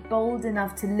 Be bold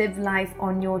enough to live life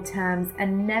on your terms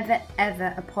and never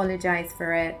ever apologize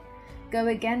for it. Go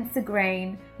against the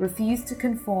grain, refuse to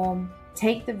conform,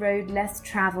 take the road less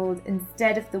traveled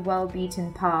instead of the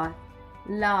well-beaten path.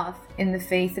 Laugh in the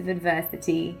face of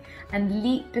adversity and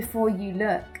leap before you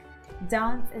look.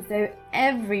 Dance as though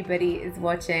everybody is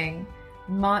watching.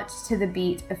 March to the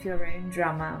beat of your own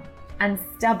drummer and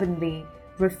stubbornly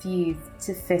refuse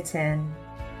to fit in.